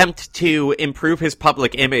an attempt to improve his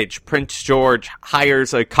public image, Prince George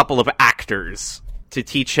hires a couple of actors to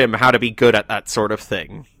teach him how to be good at that sort of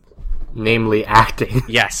thing. Namely acting.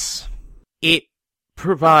 Yes. It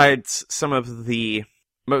provides some of the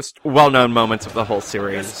most well-known moments of the whole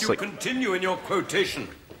series. Lest you continue in your quotation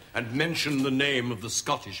and mention the name of the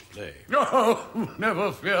Scottish play. Oh,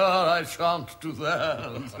 never fear, I shan't do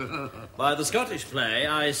that. By the Scottish play,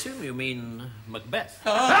 I assume you mean Macbeth.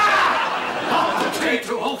 Hot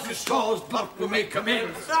potato off the stores, but we make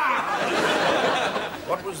amends.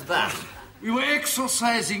 What was that? We were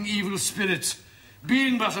exorcising evil spirits.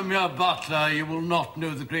 Being but a mere butler, you will not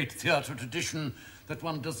know the great theatre tradition that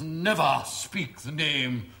one does never speak the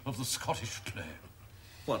name of the Scottish play.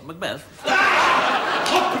 What, Macbeth?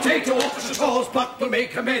 Hot potato off the stores, but we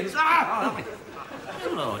make amends.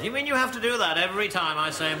 Good Lord, you mean you have to do that every time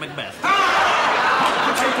I say Macbeth?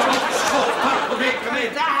 Hot potato off the stores, but we make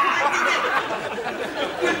amends.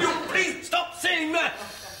 Will you please stop saying that?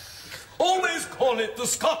 Always call it the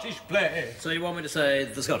Scottish play. So you want me to say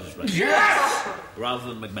the Scottish play? Yes! Rather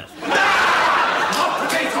than Macbeth.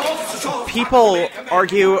 People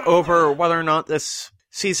argue over whether or not this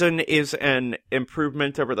season is an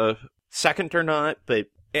improvement over the second or not, but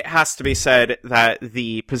it has to be said that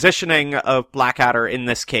the positioning of Blackadder in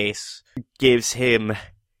this case gives him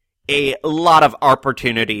a lot of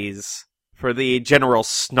opportunities for the general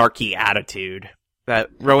snarky attitude that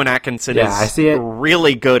Rowan Atkinson is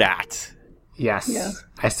really good at. Yes. Yeah.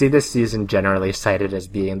 I see this season generally cited as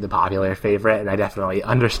being the popular favorite, and I definitely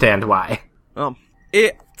understand why.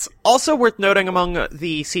 It's also worth noting among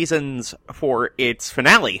the seasons for its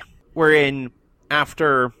finale, wherein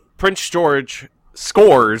after Prince George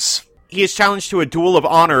scores, he is challenged to a duel of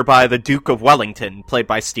honor by the Duke of Wellington, played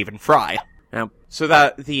by Stephen Fry. Now, so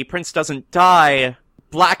that the prince doesn't die,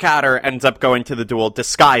 Blackadder ends up going to the duel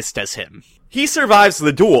disguised as him. He survives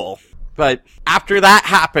the duel, but after that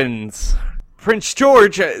happens, Prince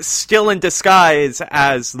George, still in disguise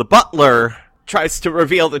as the butler, tries to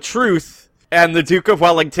reveal the truth, and the Duke of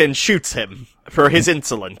Wellington shoots him for his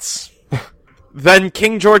insolence. Then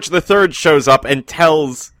King George III shows up and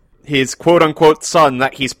tells his quote-unquote son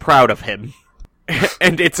that he's proud of him.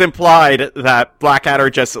 And it's implied that Blackadder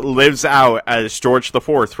just lives out as George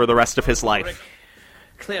IV for the rest of his life. Rick,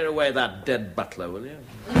 clear away that dead butler, will you?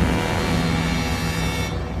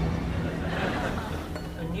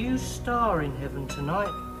 A new star in heaven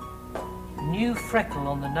tonight. New freckle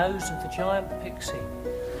on the nose of the giant pixie.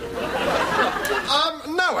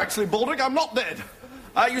 No, actually, Baldric, I'm not dead.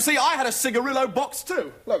 You see, I had a cigarillo box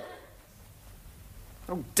too. Look.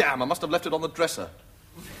 Oh, damn, I must have left it on the dresser.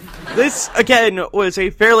 This, again, was a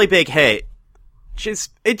fairly big hit. Which is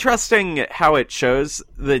interesting how it shows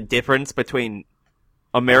the difference between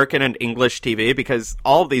American and English TV, because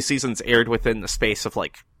all of these seasons aired within the space of,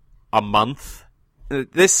 like, a month.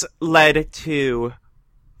 This led to,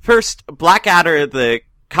 first, Blackadder, the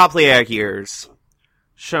Cavalier Years,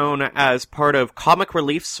 shown as part of Comic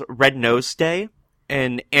Relief's Red Nose Day,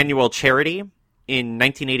 an annual charity in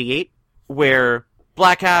 1988, where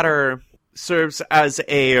Blackadder serves as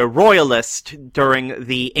a royalist during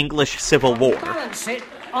the English Civil War. Balance it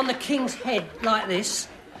on the king's head like this,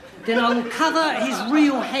 then I will cover his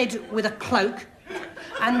real head with a cloak,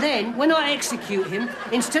 and then, when I execute him,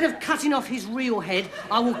 instead of cutting off his real head,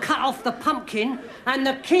 I will cut off the pumpkin, and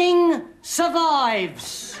the king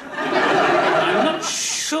survives. I'm not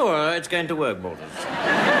sure it's going to work, Baldric.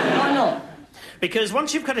 Why not? Because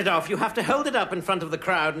once you've cut it off, you have to hold it up in front of the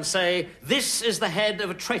crowd and say, "This is the head of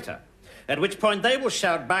a traitor." At which point they will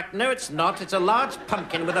shout back, "No, it's not. It's a large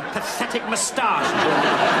pumpkin with a pathetic moustache."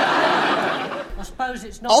 I suppose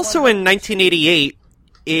it's not. Also in 1988,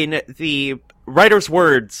 in the writer's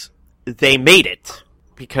words, they made it.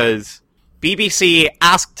 Because BBC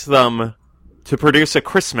asked them to produce a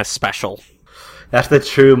Christmas special. That's the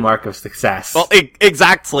true mark of success. Well,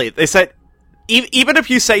 exactly. They said, even if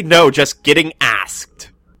you say no, just getting asked.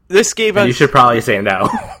 This gave us... You should probably say no.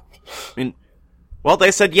 Well,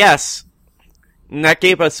 they said yes. And that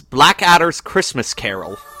gave us Blackadder's Christmas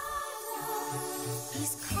Carol.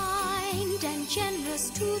 He's kind and generous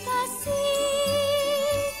to the sick.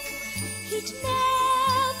 He'd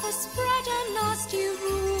never spread a nasty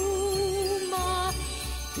rumor.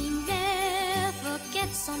 He never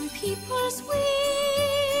gets on people's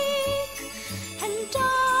wick and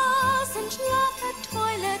doesn't love the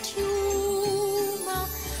toilet humor.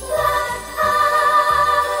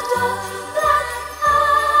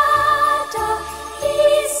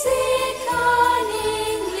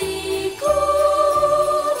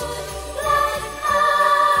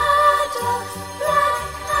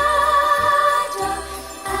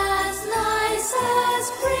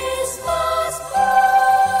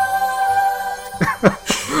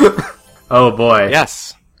 Oh boy.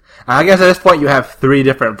 Yes. I guess at this point you have 3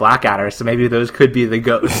 different Blackaders, so maybe those could be the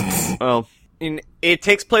ghosts. Well, it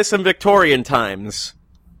takes place in Victorian times,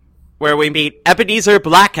 where we meet Ebenezer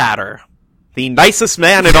Blackadder, the nicest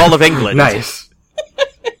man in all of England. Nice.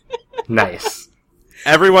 Nice.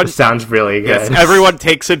 Everyone This sounds really good. Yes, everyone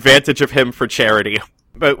takes advantage of him for charity.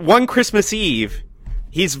 But one Christmas Eve,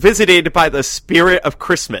 he's visited by the spirit of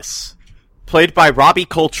Christmas, played by Robbie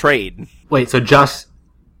Coltrane. Wait, so just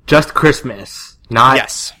Christmas, not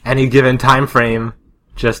Yes. any given time frame.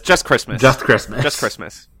 Just Christmas. Just Christmas. Just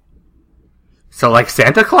Christmas. So like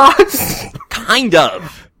Santa Claus? Kind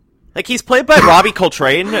of. Like, he's played by Robbie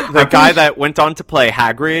Coltrane, the guy that went on to play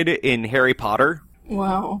Hagrid in Harry Potter.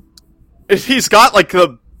 Wow. He's got, like,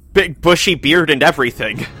 the big bushy beard and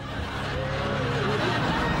everything.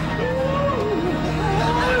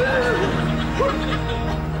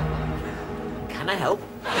 Can I help?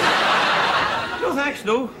 No, thanks,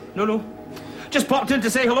 no. Just popped in to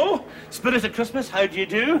say hello. Spirit of Christmas, how do you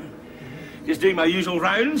do? Just doing my usual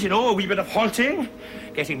rounds, a wee bit of haunting,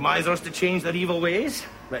 getting misers to change their evil ways.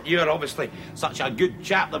 But you're obviously such a good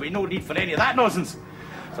chap there'll be no need for any of that nonsense.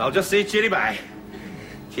 So I'll just say cheery bye.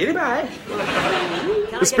 Cheery bye.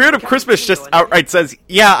 The Spirit of Christmas just outright says,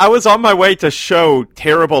 yeah, I was on my way to show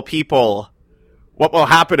terrible people what will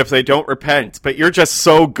happen if they don't repent, but you're just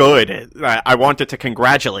so good that I wanted to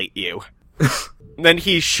congratulate you. Then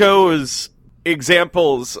he shows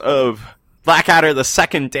examples of Blackadder the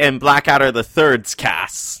Second and Blackadder the Third's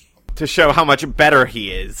casts to show how much better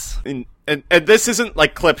he is. And this isn't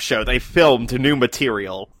like clip show, they filmed new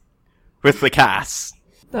material with the cast.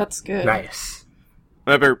 That's good. Nice.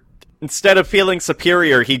 However, instead of feeling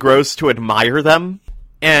superior, he grows to admire them,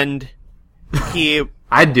 and he...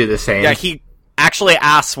 I'd do the same. Yeah, he actually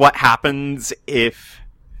asks what happens if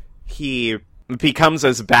he becomes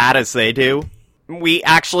as bad as they do. We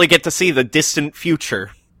actually get to see the distant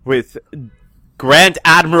future with Grand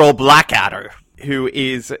Admiral Blackadder, who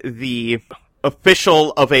is the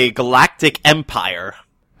official of a galactic empire.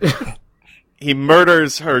 He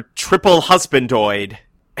murders her triple husbandoid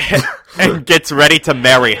and gets ready to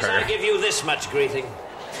marry her. I give you this much greeting.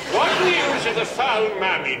 What news of the foul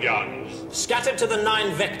Myrmidons? Scattered to the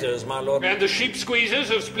 9 vectors, my lord. And the sheep squeezers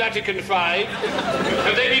of Splaticon 5?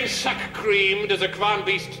 Have they been suck-creamed as a Quan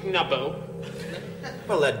Beast Nubbo?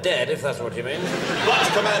 Well, they're dead, if that's what you mean.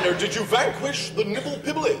 But, Commander, did you vanquish the Nibble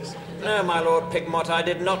Pibblies? No, my lord Pigmot, I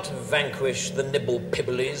did not vanquish the Nibble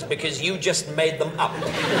Pibblies because you just made them up.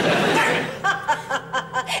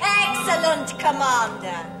 Excellent,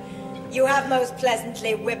 Commander. You have most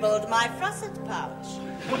pleasantly wibbled my frosset pouch.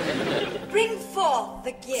 Bring forth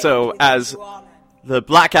the gift. So, as the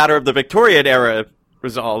Blackadder of the Victorian era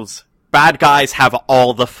resolves, bad guys have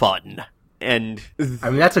all the fun. And I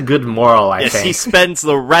mean, that's a good moral, I yes, think. he spends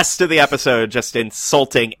the rest of the episode just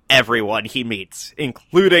insulting everyone he meets,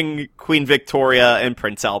 including Queen Victoria and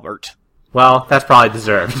Prince Albert. Well, that's probably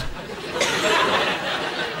deserved.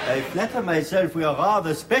 I flatter myself we are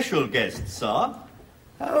rather special guests, sir.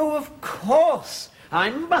 Oh, of course. I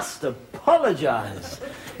must apologize.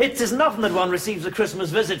 It isn't often that one receives a Christmas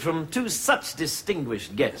visit from 2 such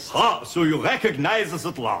distinguished guests. Ah, so you recognize us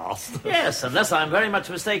at last. Yes, unless I'm very much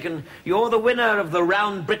mistaken, you're the winner of the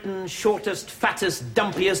Round Britain Shortest, Fattest,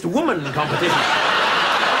 Dumpiest Woman competition.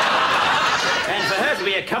 And for her to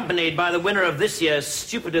be accompanied by the winner of this year's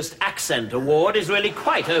Stupidest Accent Award is really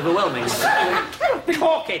quite overwhelming.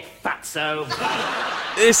 Cork it, fatso.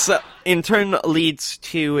 This, in turn, leads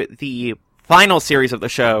to the final series of the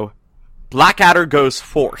show, Blackadder Goes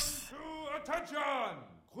Forth. Attention!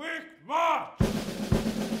 Quick march!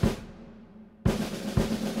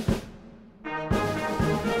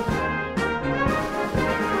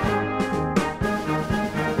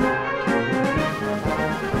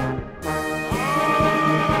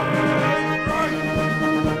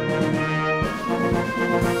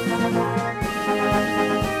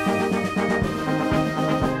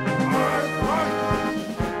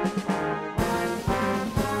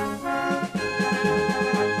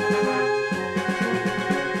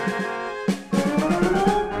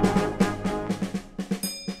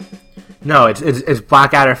 No, it's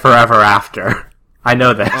Blackadder Forever After. I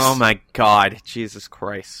know this. Oh my god, Jesus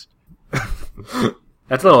Christ.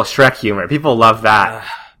 That's a little Shrek humor. People love that.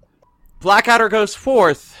 Blackadder Goes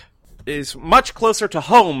Forth is much closer to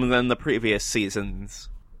home than the previous seasons.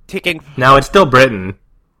 No, it's still Britain.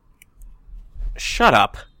 Shut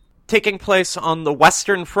up. Taking place on the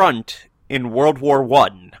Western Front in World War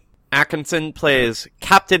I. Atkinson plays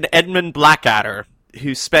Captain Edmund Blackadder,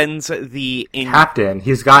 who spends the... Captain.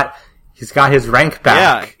 He's got his rank back.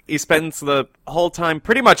 Yeah, he spends the whole time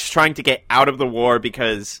pretty much trying to get out of the war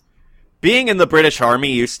because being in the British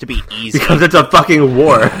Army used to be easy. Because it's a fucking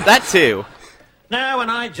war. That too. Now, when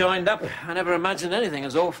I joined up, I never imagined anything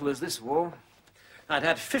as awful as this war. I'd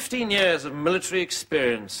had 15 years of military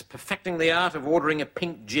experience, perfecting the art of ordering a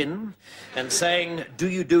pink gin and saying, "Do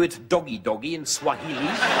you do it doggy doggy" in Swahili?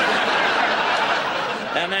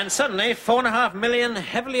 And then suddenly, 4.5 million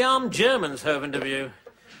heavily armed Germans hove into view.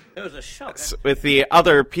 It was a shock. With the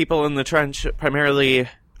other people in the trench, primarily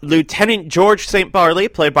Lieutenant George St. Barley,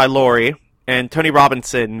 played by Laurie, and Tony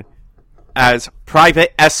Robinson as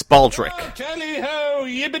Private S. Baldrick. Tally-ho,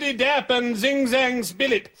 yibbity-dap and zing-zang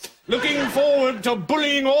spillet. Looking forward to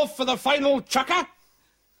bullying off for the final chucker?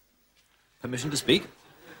 Permission to speak?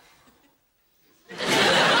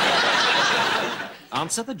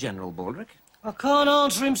 Answer the General, Baldrick. I can't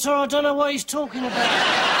answer him, sir. I don't know what he's talking about.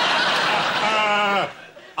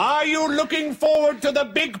 Are you looking forward to the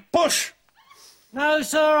big push? No,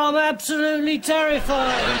 sir, I'm absolutely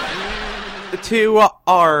terrified. The two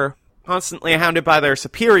are constantly hounded by their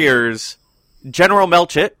superiors, General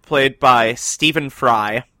Melchett, played by Stephen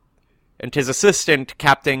Fry, and his assistant,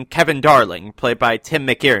 Captain Kevin Darling, played by Tim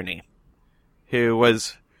McInerney, who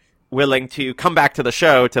was willing to come back to the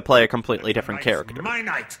show to play a completely different character. My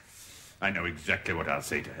night. I know exactly what I'll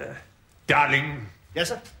say to her. Darling. Yes,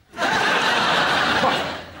 sir?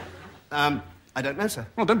 I don't know, sir.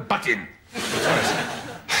 Well, don't butt in.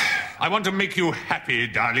 I want to make you happy,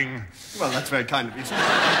 darling. Well, that's very kind of you, sir.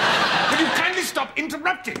 Will you kindly stop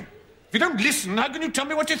interrupting? If you don't listen, how can you tell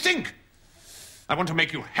me what you think? I want to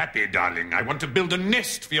make you happy, darling. I want to build a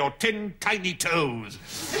nest for your 10 tiny toes.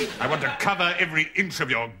 I want to cover every inch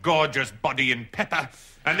of your gorgeous body in pepper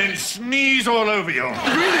and then sneeze all over you. Really,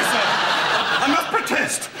 sir? I must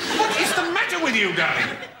protest. What is the matter with you,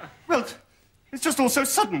 darling? Well, it's just all so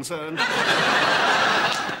sudden, sir.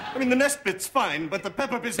 I mean, the nest bit's fine, but the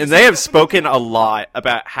pepper business... And they have spoken a lot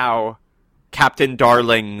about how Captain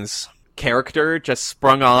Darling's character just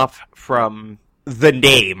sprung off from the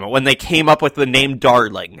name, when they came up with the name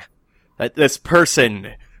Darling. That this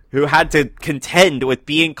person who had to contend with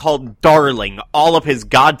being called Darling all of his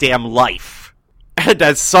goddamn life. And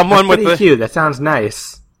as someone That's with pretty cute. That sounds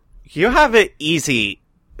nice. You have it easy.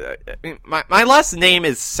 My last name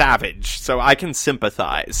is Savage, so I can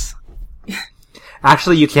sympathize.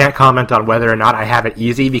 Actually, you can't comment on whether or not I have it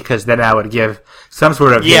easy, because then I would give some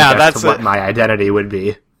sort of hint as to what my identity would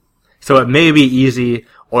be. So it may be easy,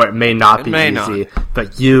 or it may not be easy,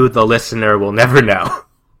 but you, the listener, will never know.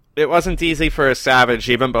 It wasn't easy for a Savage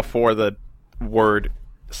even before the word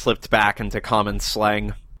slipped back into common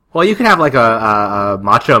slang. Well, you can have like a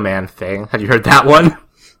Macho Man thing. Have you heard that one?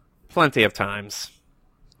 Plenty of times.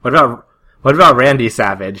 What about Randy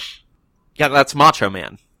Savage? Yeah, that's Macho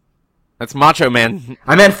Man. That's Macho Man.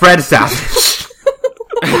 I meant Fred Savage.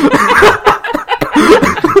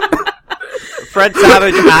 Fred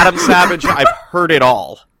Savage, Adam Savage, I've heard it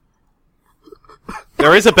all.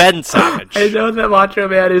 There is a Ben Savage. I know that Macho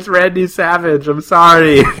Man is Randy Savage. I'm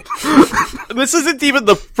sorry. This isn't even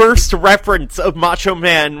the first reference of Macho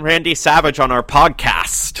Man Randy Savage on our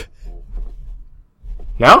podcast.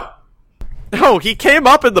 No? No, he came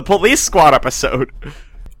up in the Police Squad episode.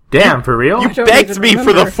 Damn, for real? You begged me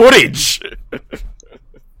for the footage.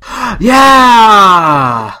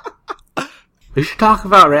 Yeah! We should talk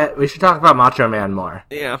about Macho Man more.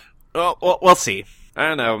 Yeah. Well, we'll see. I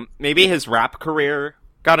don't know. Maybe his rap career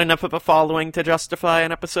got enough of a following to justify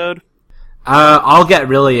an episode? I'll get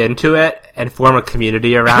really into it and form a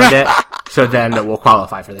community around it, so then we'll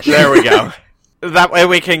qualify for the show. There we go. That way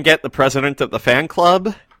we can get the president of the fan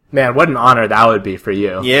club. Man, what an honor that would be for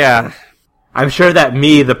you. Yeah. I'm sure that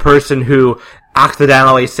me, the person who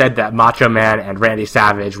accidentally said that Macho Man and Randy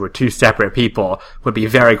Savage were two separate people, would be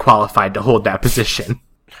very qualified to hold that position.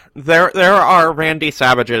 There are Randy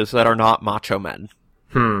Savages that are not Macho Men.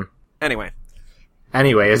 Anyways.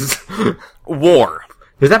 War.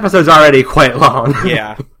 This episode's already quite long.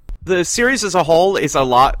 Yeah. The series as a whole is a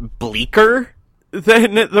lot bleaker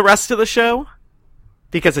than the rest of the show,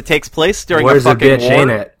 because it takes place during a fucking bitch, war.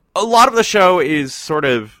 Ain't it? A lot of the show is sort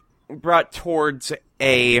of brought towards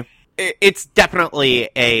it's definitely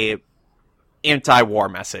a anti-war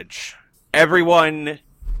message. Everyone,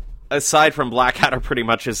 aside from Blackadder, pretty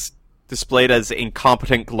much is displayed as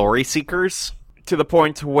incompetent glory seekers, to the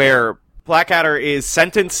point where Blackadder is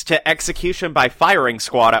sentenced to execution by firing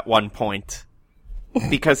squad at one point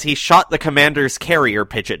because he shot the commander's carrier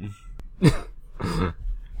pigeon.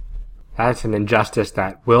 That's an injustice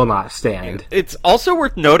that will not stand. It's also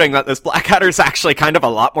worth noting that this Blackadder is actually kind of a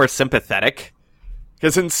lot more sympathetic.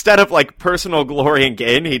 Because instead of, like, personal glory and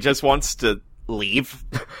gain, he just wants to leave.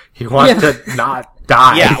 He wants to not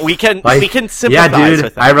die. Yeah, we can sympathize yeah, dude,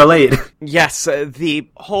 with that. I relate. Yes, the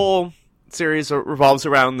whole series revolves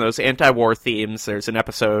around those anti-war themes. There's an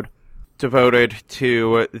episode devoted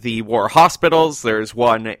to the war hospitals. There's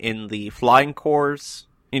one in the flying corps.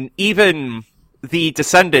 And even the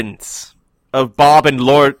descendants of Bob and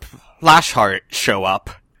Lord Flashheart show up.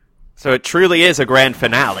 So it truly is a grand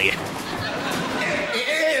finale.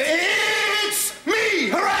 It's me!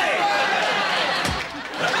 Hooray!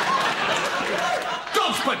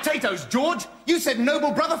 Dodge potatoes, George! You said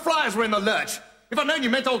noble brother Friars were in the lurch. If I'd known you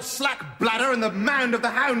meant old Slack Bladder and the Mound of the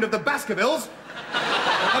Hound of the Baskervilles,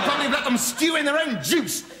 I'd probably let them stew in their own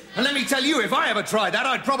juice. And let me tell you, if I ever tried that,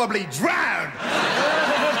 I'd probably drown.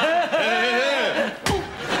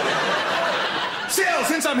 Still,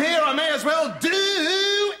 since I'm here, I may as well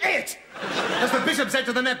do it! As the bishop said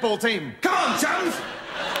to the netball team. Come on, chums!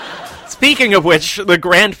 Speaking of which, the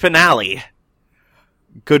grand finale.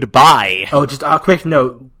 Goodbye. Oh, just a quick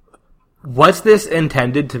note. Was this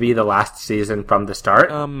intended to be the last season from the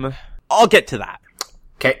start? I'll get to that.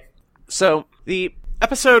 Okay. So, the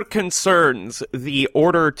episode concerns the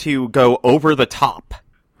order to go over the top.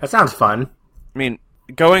 That sounds fun. I mean,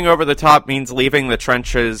 going over the top means leaving the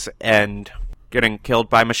trenches and getting killed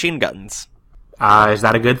by machine guns. Is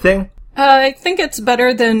that a good thing? I think it's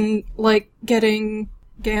better than, like, getting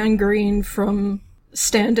gangrene from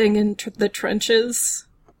standing in the trenches.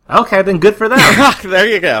 Okay, then good for them. There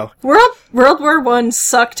you go. World War I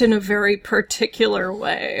sucked in a very particular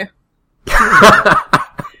way.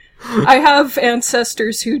 I have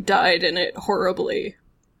ancestors who died in it horribly.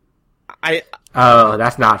 Oh,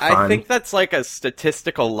 that's not fun. I think that's like a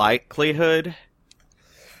statistical likelihood.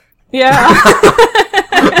 Yeah.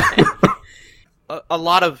 a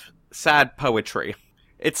lot of sad poetry.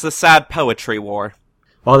 It's the sad poetry war.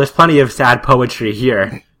 Well, there's plenty of sad poetry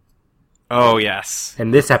here. Oh, yes.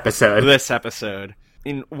 In this episode.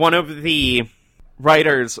 One of the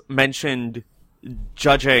writers mentioned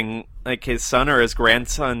judging, like, his son or his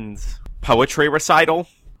grandson's poetry recital,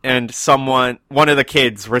 and one of the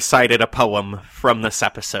kids recited a poem from this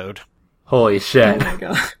episode. Holy shit. Oh my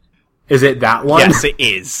god. Is it that one? Yes, it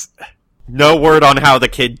is. No word on how the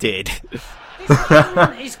kid did. This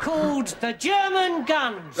one is called The German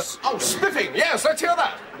Guns. Oh, spiffing! Yes, let's hear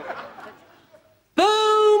that!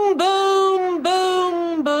 Boom, boom,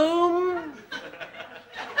 boom, boom.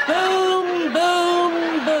 Boom,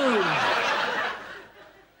 boom, boom.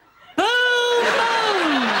 Boom,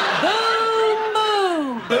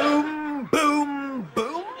 boom,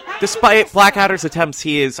 boom. Despite Blackadder's attempts,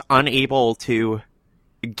 he is unable to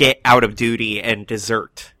get out of duty and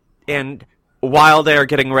desert. And while they're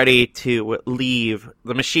getting ready to leave,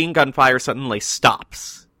 the machine gun fire suddenly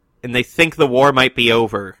stops, and they think the war might be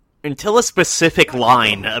over, until a specific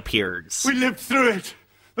line appears. We lived through it.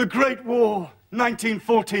 The Great War,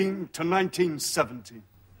 1914 to 1917.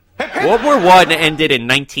 World War I ended in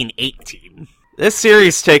 1918. This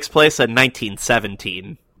series takes place in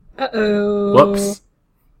 1917. Uh-oh. Whoops.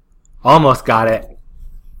 Almost got it.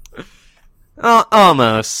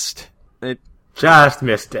 Almost. Just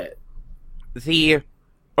missed it. The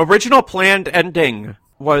original planned ending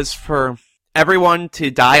was for everyone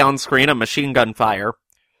to die on screen of machine gun fire,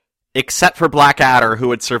 except for Blackadder, who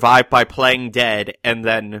would survive by playing dead and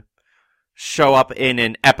then show up in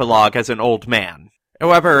an epilogue as an old man.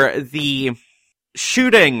 However, the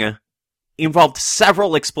shooting involved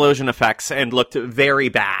several explosion effects and looked very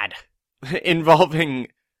bad, involving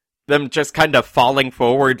them just kind of falling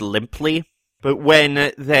forward limply. But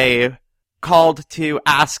when they called to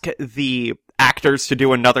ask the actors to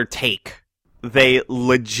do another take, they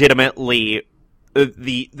legitimately,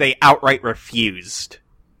 they outright refused,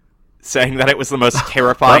 saying that it was the most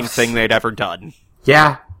terrifying thing they'd ever done.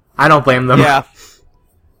 Yeah, I don't blame them. Yeah.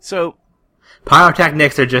 So,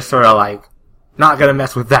 pyrotechnics are just sort of like, not gonna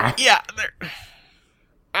mess with that. Yeah,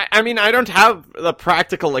 I mean, I don't have the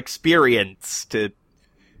practical experience to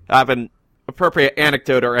have an appropriate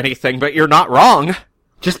anecdote or anything, but you're not wrong.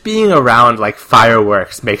 Just being around, like,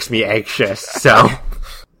 fireworks makes me anxious, so...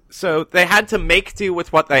 So, they had to make do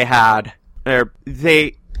with what they had.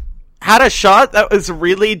 They had a shot that was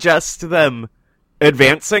really just them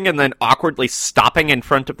advancing and then awkwardly stopping in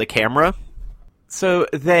front of the camera. So,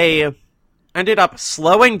 they ended up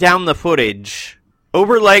slowing down the footage,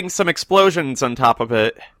 overlaying some explosions on top of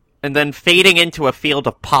it, and then fading into a field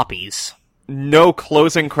of poppies. No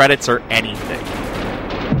closing credits or anything.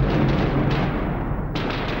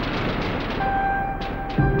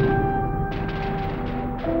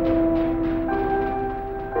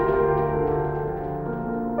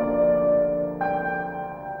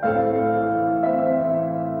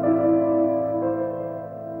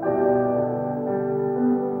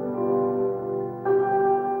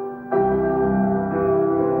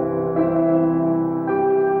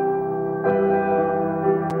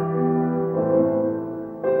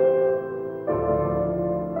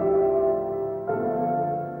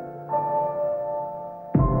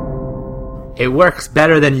 It works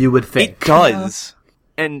better than you would think. It does.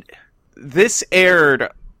 And this aired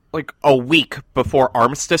like a week before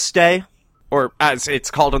Armistice Day, or as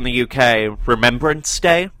it's called in the UK, Remembrance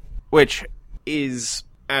Day, which is,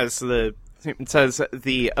 as it says,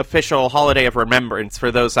 the official holiday of remembrance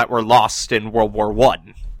for those that were lost in World War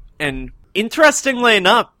I. And interestingly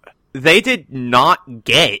enough, they did not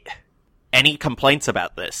get any complaints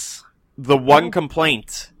about this. The one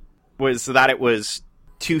complaint was that it was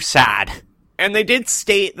too sad. And they did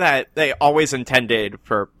state that they always intended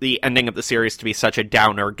for the ending of the series to be such a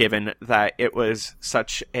downer, given that it was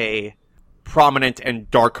such a prominent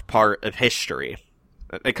and dark part of history.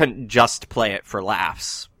 They couldn't just play it for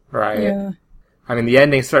laughs. Right. Yeah. I mean, the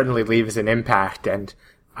ending certainly leaves an impact, and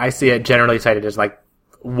I see it generally cited as, like,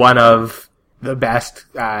 one of the best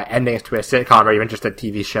endings to a sitcom, or even just a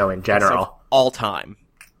TV show in general. Of all time.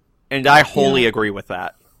 And I wholly agree with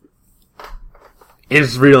that.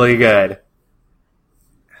 It's really good.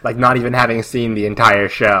 Like, not even having seen the entire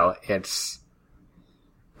show, it's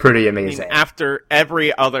pretty amazing. I mean, after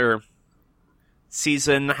every other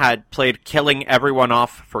season had played killing everyone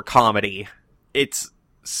off for comedy, it's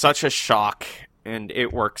such a shock, and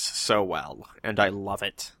it works so well, and I love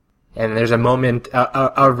it. And there's a moment,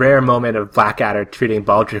 a rare moment of Blackadder treating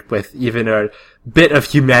Baldric with even a bit of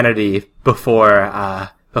humanity before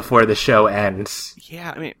the show ends.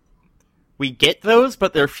 Yeah, I mean, we get those,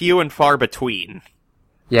 but they're few and far between.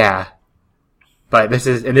 Yeah. But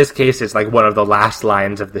in this case, it's like one of the last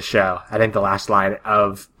lines of the show. I think the last line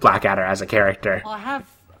of Blackadder as a character. I have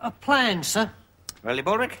a plan, sir. Really,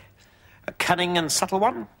 Baldric? A cunning and subtle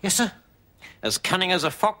one? Yes, sir. As cunning as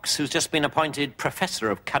a fox who's just been appointed Professor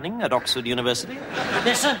of Cunning at Oxford University?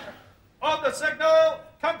 Yes, sir. On the signal,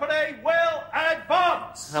 company will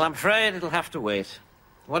advance! Well, I'm afraid it'll have to wait.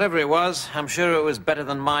 Whatever it was, I'm sure it was better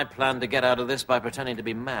than my plan to get out of this by pretending to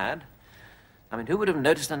be mad. I mean, who would have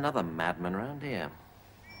noticed another madman around here?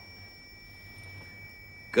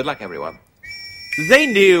 Good luck, everyone. They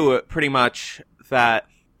knew, pretty much, that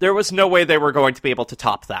there was no way they were going to be able to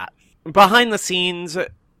top that. Behind the scenes,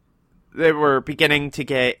 they were beginning to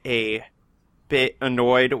get a bit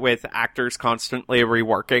annoyed with actors constantly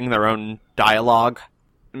reworking their own dialogue.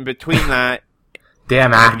 And between that...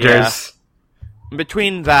 Damn actors. Yeah,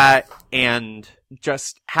 between that and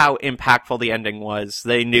just how impactful the ending was,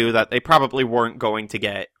 they knew that they probably weren't going to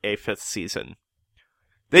get a 5th season.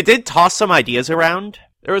 They did toss some ideas around.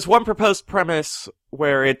 There was one proposed premise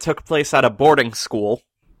where it took place at a boarding school.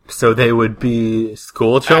 So they would be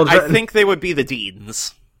school children? I think they would be the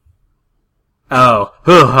deans. Oh,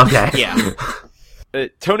 okay. Yeah.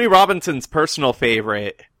 Tony Robinson's personal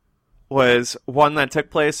favorite was one that took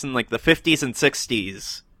place in like the 50s and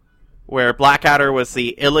 60s, where Blackadder was the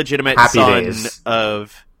illegitimate son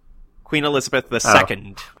of Queen Elizabeth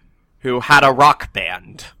II, who had a rock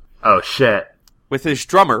band. Oh, shit. With his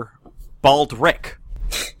drummer, Baldric.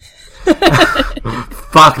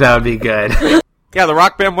 Fuck, that would be good. Yeah, the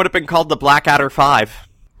rock band would have been called the Blackadder 5.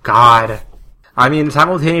 God. I mean,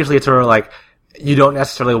 simultaneously, it's sort of like, you don't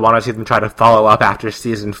necessarily want to see them try to follow up after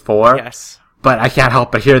season 4. Yes. But I can't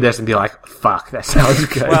help but hear this and be like, fuck, that sounds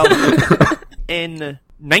good. Well, in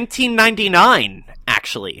 1999,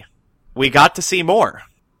 actually, we got to see more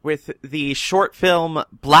with the short film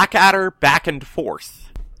Blackadder Back and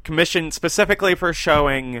Forth, commissioned specifically for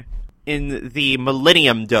showing in the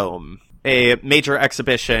Millennium Dome, a major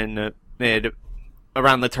exhibition made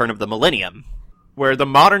around the turn of the millennium, where the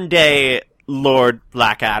modern-day Lord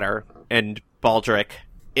Blackadder and Baldric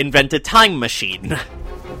invent a time machine.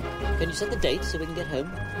 Can you set the date so we can get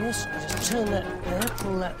home? Yes, just turn that there,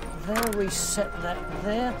 pull that there, reset that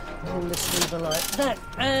there, pull this lever like that,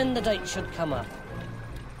 and the date should come up.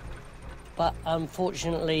 But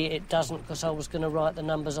unfortunately it doesn't, because I was going to write the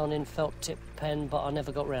numbers on in felt tip pen, but I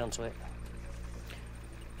never got round to it.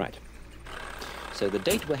 Right. So the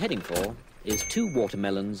date we're heading for is 2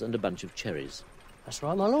 watermelons and a bunch of cherries. That's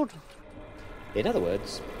right, my lord. In other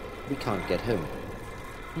words, we can't get home.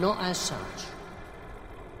 Not as such.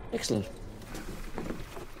 Excellent.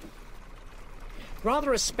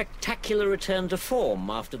 Rather a spectacular return to form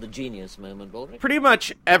after the genius moment, Baldric. Pretty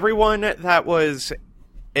much everyone that was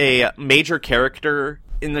a major character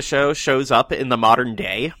in the show shows up in the modern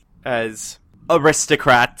day as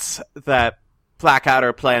aristocrats that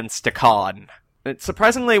Blackadder plans to con.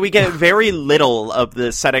 Surprisingly, we get very little of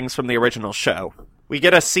the settings from the original show. We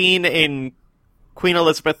get a scene in Queen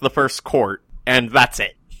Elizabeth I's court, and that's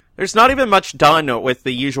it. There's not even much done with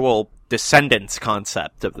the usual descendants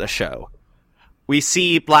concept of the show. We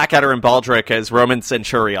see Blackadder and Baldric as Roman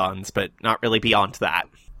centurions, but not really beyond that.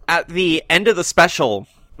 At the end of the special,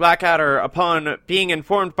 Blackadder, upon being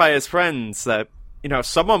informed by his friends that,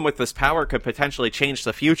 someone with this power could potentially change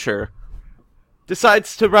the future,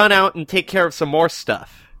 decides to run out and take care of some more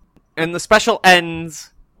stuff. And the special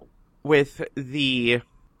ends with the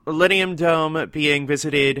Millennium Dome being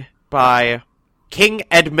visited by King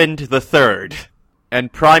Edmund III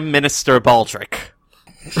and Prime Minister Baldric.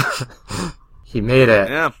 He made it.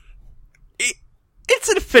 Yeah. It's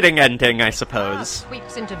a fitting ending, I suppose.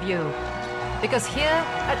 Sweeps into view. Because here,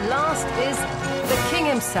 at last, is the king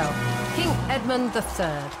himself, King Edmund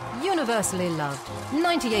III, universally loved,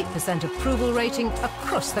 98% approval rating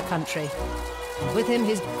across the country. And with him,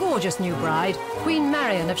 his gorgeous new bride, Queen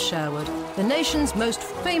Marion of Sherwood, the nation's most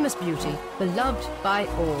famous beauty, beloved by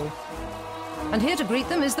all. And here to greet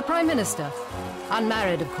them is the Prime Minister.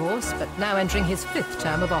 Unmarried, of course, but now entering his 5th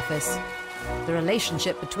term of office. The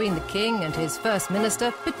relationship between the King and his First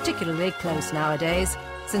Minister particularly close nowadays,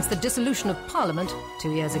 since the dissolution of Parliament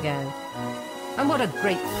 2 years ago. And what a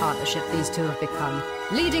great partnership these two have become,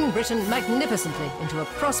 leading Britain magnificently into a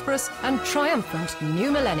prosperous and triumphant new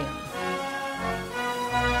millennium.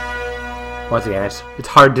 Once again, it's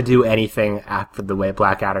hard to do anything after the way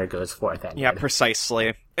Blackadder goes forth. Ended. Yeah,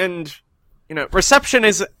 precisely. And, reception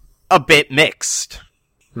is a bit mixed.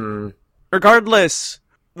 Regardless,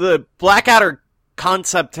 the Blackadder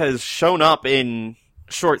concept has shown up in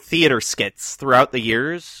short theater skits throughout the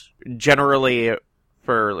years, generally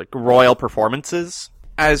for royal performances,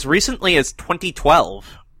 as recently as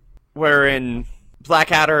 2012, wherein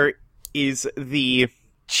Blackadder is the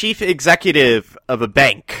chief executive of a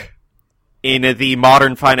bank in the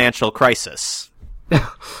modern financial crisis.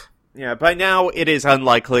 Yeah, by now it is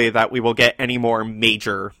unlikely that we will get any more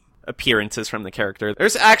major appearances from the character.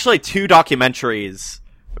 There's actually 2 documentaries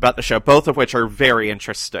about the show, both of which are very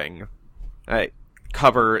interesting.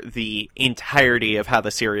 Cover the entirety of how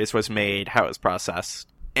the series was made, how it was processed.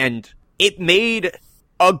 And it made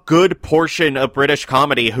a good portion of British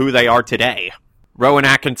comedy who they are today. Rowan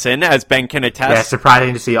Atkinson, as Ben can attest. Yeah,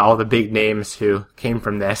 surprising to see all the big names who came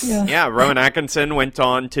from this. Yeah, Rowan Atkinson went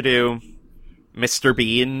on to do Mr.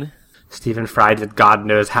 Bean. Stephen Fry did God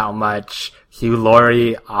knows how much. Hugh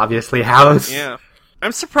Laurie, obviously House. Yeah.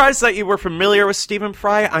 I'm surprised that you were familiar with Stephen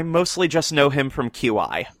Fry. I mostly just know him from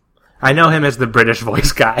QI. I know him as the British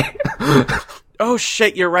voice guy. Oh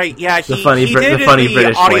shit, you're right. Yeah, he British did voice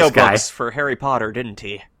guy. audiobooks for Harry Potter, didn't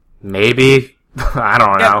he? Maybe. I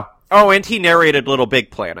don't know. Oh, and he narrated Little Big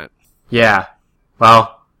Planet. Yeah.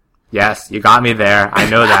 Well, yes, you got me there. I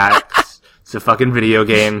know that. It's a fucking video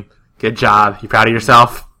game. Good job. You proud of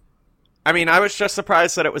yourself? I mean, I was just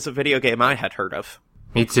surprised that it was a video game I had heard of.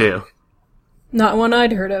 Me too. Not one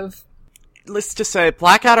I'd heard of. Let's just say,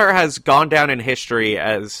 Blackadder has gone down in history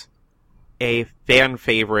as a fan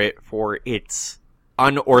favorite for its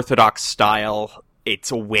unorthodox style,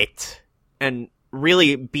 its wit, and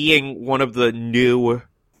really being one of the new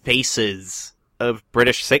faces of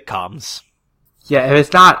British sitcoms. Yeah, if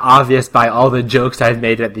it's not obvious by all the jokes I've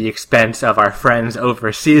made at the expense of our friends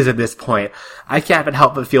overseas at this point, I can't but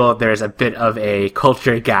help but feel that there's a bit of a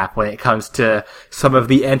culture gap when it comes to some of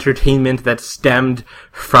the entertainment that stemmed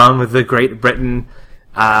from the Great Britain.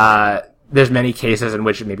 There's many cases in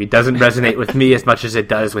which it maybe doesn't resonate with me as much as it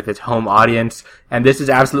does with its home audience, and this is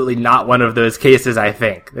absolutely not one of those cases, I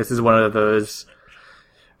think. This is one of those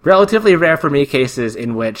relatively rare for me cases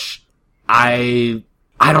in which I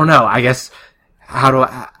don't know, I guess, how do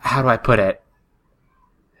I put it?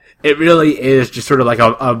 It really is just sort of like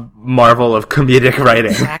a marvel of comedic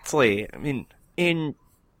writing. Exactly. I mean, in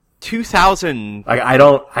 2000...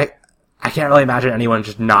 I can't really imagine anyone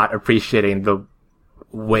just not appreciating the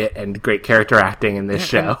wit and great character acting in this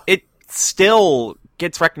show. It still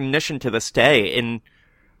gets recognition to this day. In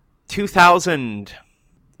 2000,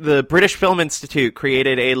 the British Film Institute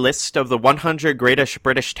created a list of the 100 greatest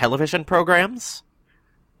British television programs.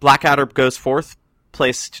 Blackadder goes forth,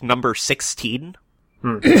 placed number 16.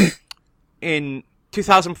 In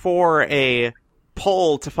 2004, a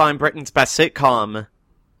poll to find Britain's best sitcom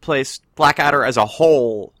placed Blackadder as a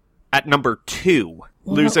whole at number 2,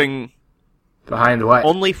 losing... Behind what?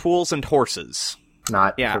 Only Fools and Horses.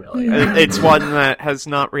 Not really. It's one that has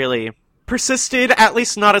not really persisted, at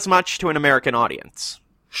least not as much, to an American audience.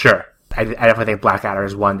 Sure. I definitely think Blackadder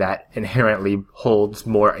is one that inherently holds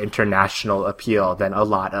more international appeal than a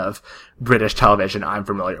lot of British television I'm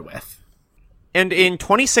familiar with. And in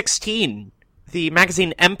 2016, the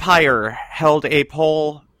magazine Empire held a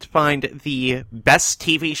poll to find the best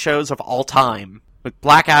TV shows of all time, with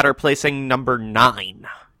Blackadder placing number 9.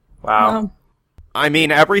 Wow. I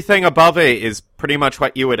mean, everything above it is pretty much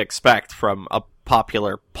what you would expect from a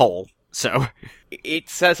popular poll. So it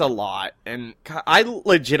says a lot, and I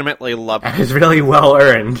legitimately love it. It's really well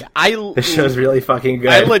earned. This show's really fucking good.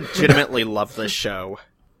 I legitimately love this show.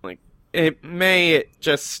 Like, it may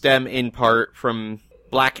just stem in part from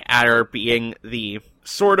Blackadder being the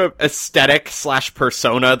sort of aesthetic /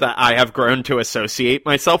 persona that I have grown to associate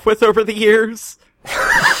myself with over the years.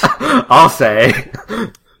 I'll say.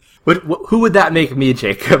 Who would that make me,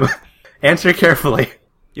 Jacob? Answer carefully.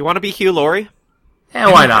 You want to be Hugh Laurie?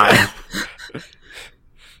 Yeah, why not?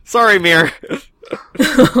 Sorry, Mir.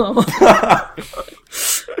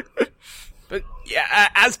 But yeah,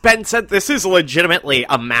 as Ben said, this is legitimately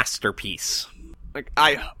a masterpiece. Like,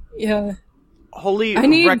 Yeah. Holy I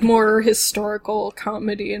need more historical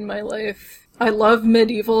comedy in my life. I love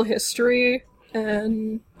medieval history,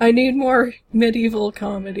 and I need more medieval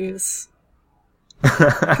comedies.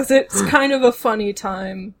 Because it's kind of a funny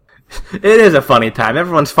time. It is a funny time.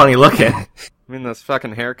 Everyone's funny looking. I mean, those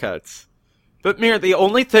fucking haircuts. But Mir, the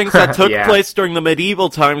only things that took Yeah. place during the medieval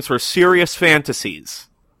times were serious fantasies.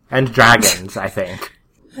 And dragons, I think.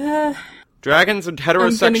 Dragons and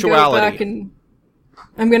heterosexuality.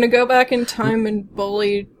 I'm gonna go back in time and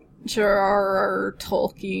bully J.R.R.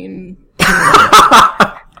 Tolkien.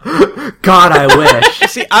 God, I wish.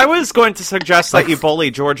 See, I was going to suggest that you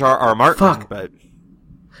bully George R.R. Martin, but...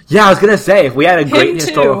 Yeah, I was gonna say, if we had a great Him too.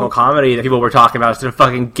 historical comedy that people were talking about instead of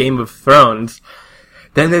fucking Game of Thrones,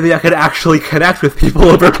 then maybe I could actually connect with people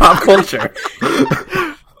over pop culture.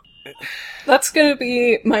 That's gonna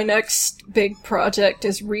be my next big project,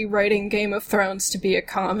 is rewriting Game of Thrones to be a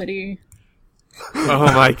comedy.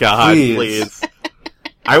 Oh my god, Please. please.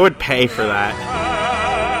 I would pay for that.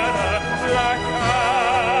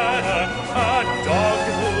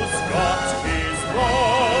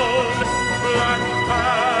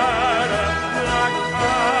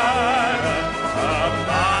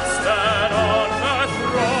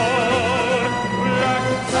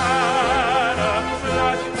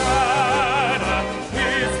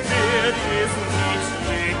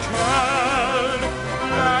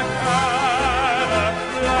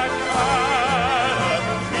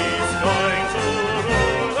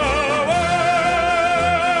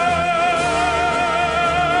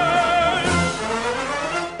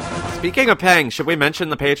 Speaking of paying, should we mention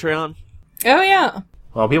the Patreon? Oh yeah.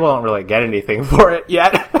 Well, people don't really get anything for it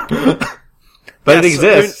yet. But it Yes,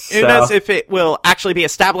 exists. Who knows if it will actually be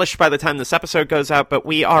established by the time this episode goes out, but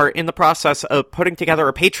we are in the process of putting together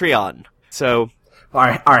a Patreon. So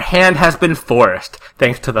Our hand has been forced,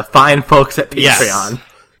 thanks to the fine folks at Patreon.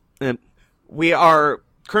 Yes. We are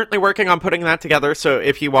currently working on putting that together, so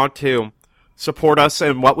if you want to support us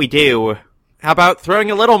in what we do, how about throwing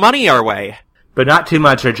a little money our way? But not too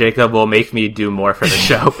much, or Jacob will make me do more for the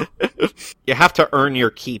show. You have to earn your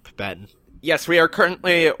keep, Ben. Yes, we are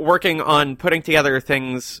currently working on putting together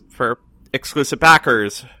things for exclusive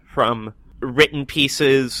backers, from written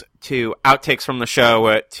pieces to outtakes from the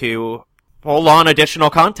show to full-on additional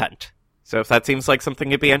content. So if that seems like something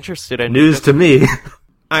you'd be interested in... News to me.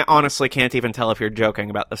 I honestly can't even tell if you're joking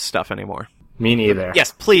about this stuff anymore. Me neither.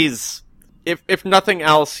 Yes, please. If nothing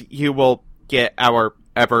else, you will get our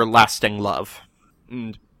everlasting love.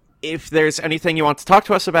 And if there's anything you want to talk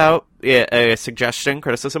to us about, a suggestion,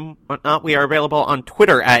 criticism, whatnot, we are available on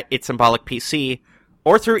Twitter at itsymbolicpc,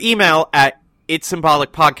 or through email at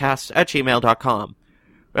itssymbolicpodcast@gmail.com.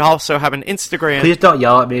 We also have an Instagram. Please don't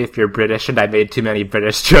yell at me if you're British and I made too many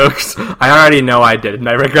British jokes. I already know I did, and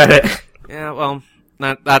I regret it. Yeah, well,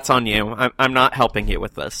 that's on you. I'm not helping you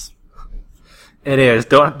with this. It is.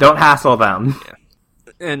 Don't hassle them. Yeah.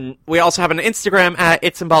 And we also have an Instagram at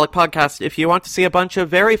It's Symbolic Podcast if you want to see a bunch of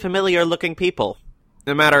very familiar looking people.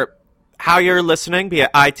 No matter how you're listening, be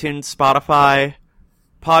it iTunes, Spotify,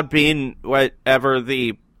 Podbean, whatever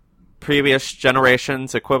the previous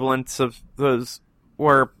generation's equivalents of those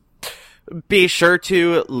were, be sure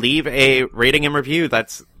to leave a rating and review.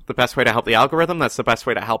 That's the best way to help the algorithm. That's the best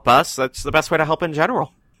way to help us. That's the best way to help in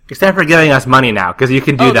general. Except for giving us money now, because you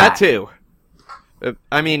can do that too.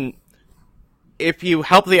 I mean, if you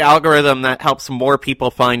help the algorithm, that helps more people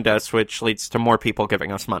find us, which leads to more people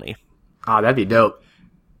giving us money. Oh, that'd be dope.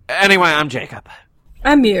 Anyway, I'm Jacob.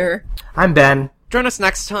 I'm Mir. I'm Ben. Join us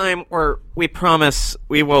next time, where we promise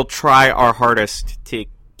we will try our hardest to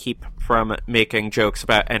keep from making jokes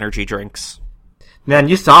about energy drinks. Man,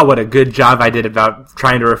 you saw what a good job I did about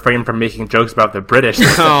trying to refrain from making jokes about the British.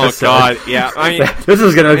 Oh, episode. God, yeah. I mean, this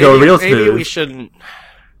is gonna go real smooth. Maybe we shouldn't...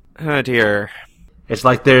 Oh, dear. It's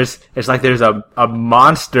like there's a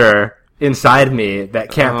monster inside me that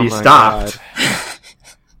can't be stopped.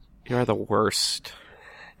 You're the worst.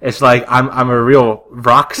 It's like I'm a real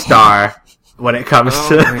rock star when it comes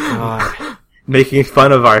to my God. making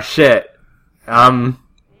fun of our shit.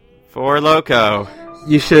 For Loco.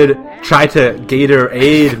 You should try to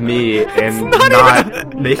Gatorade me in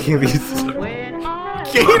not making these.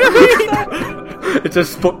 Gatorade?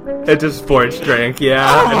 It's a sports drink, yeah.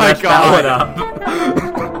 Oh my God. That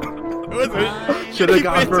one up. Should have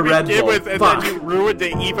gone for Red Bull. And then you ruined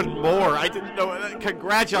it even more. I didn't know.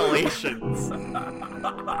 Congratulations.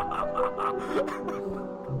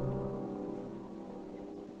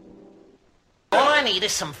 All I need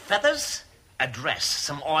is some feathers, a dress,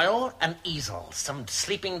 some oil, an easel, some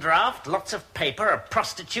sleeping draught, lots of paper, a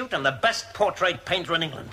prostitute, and the best portrait painter in England.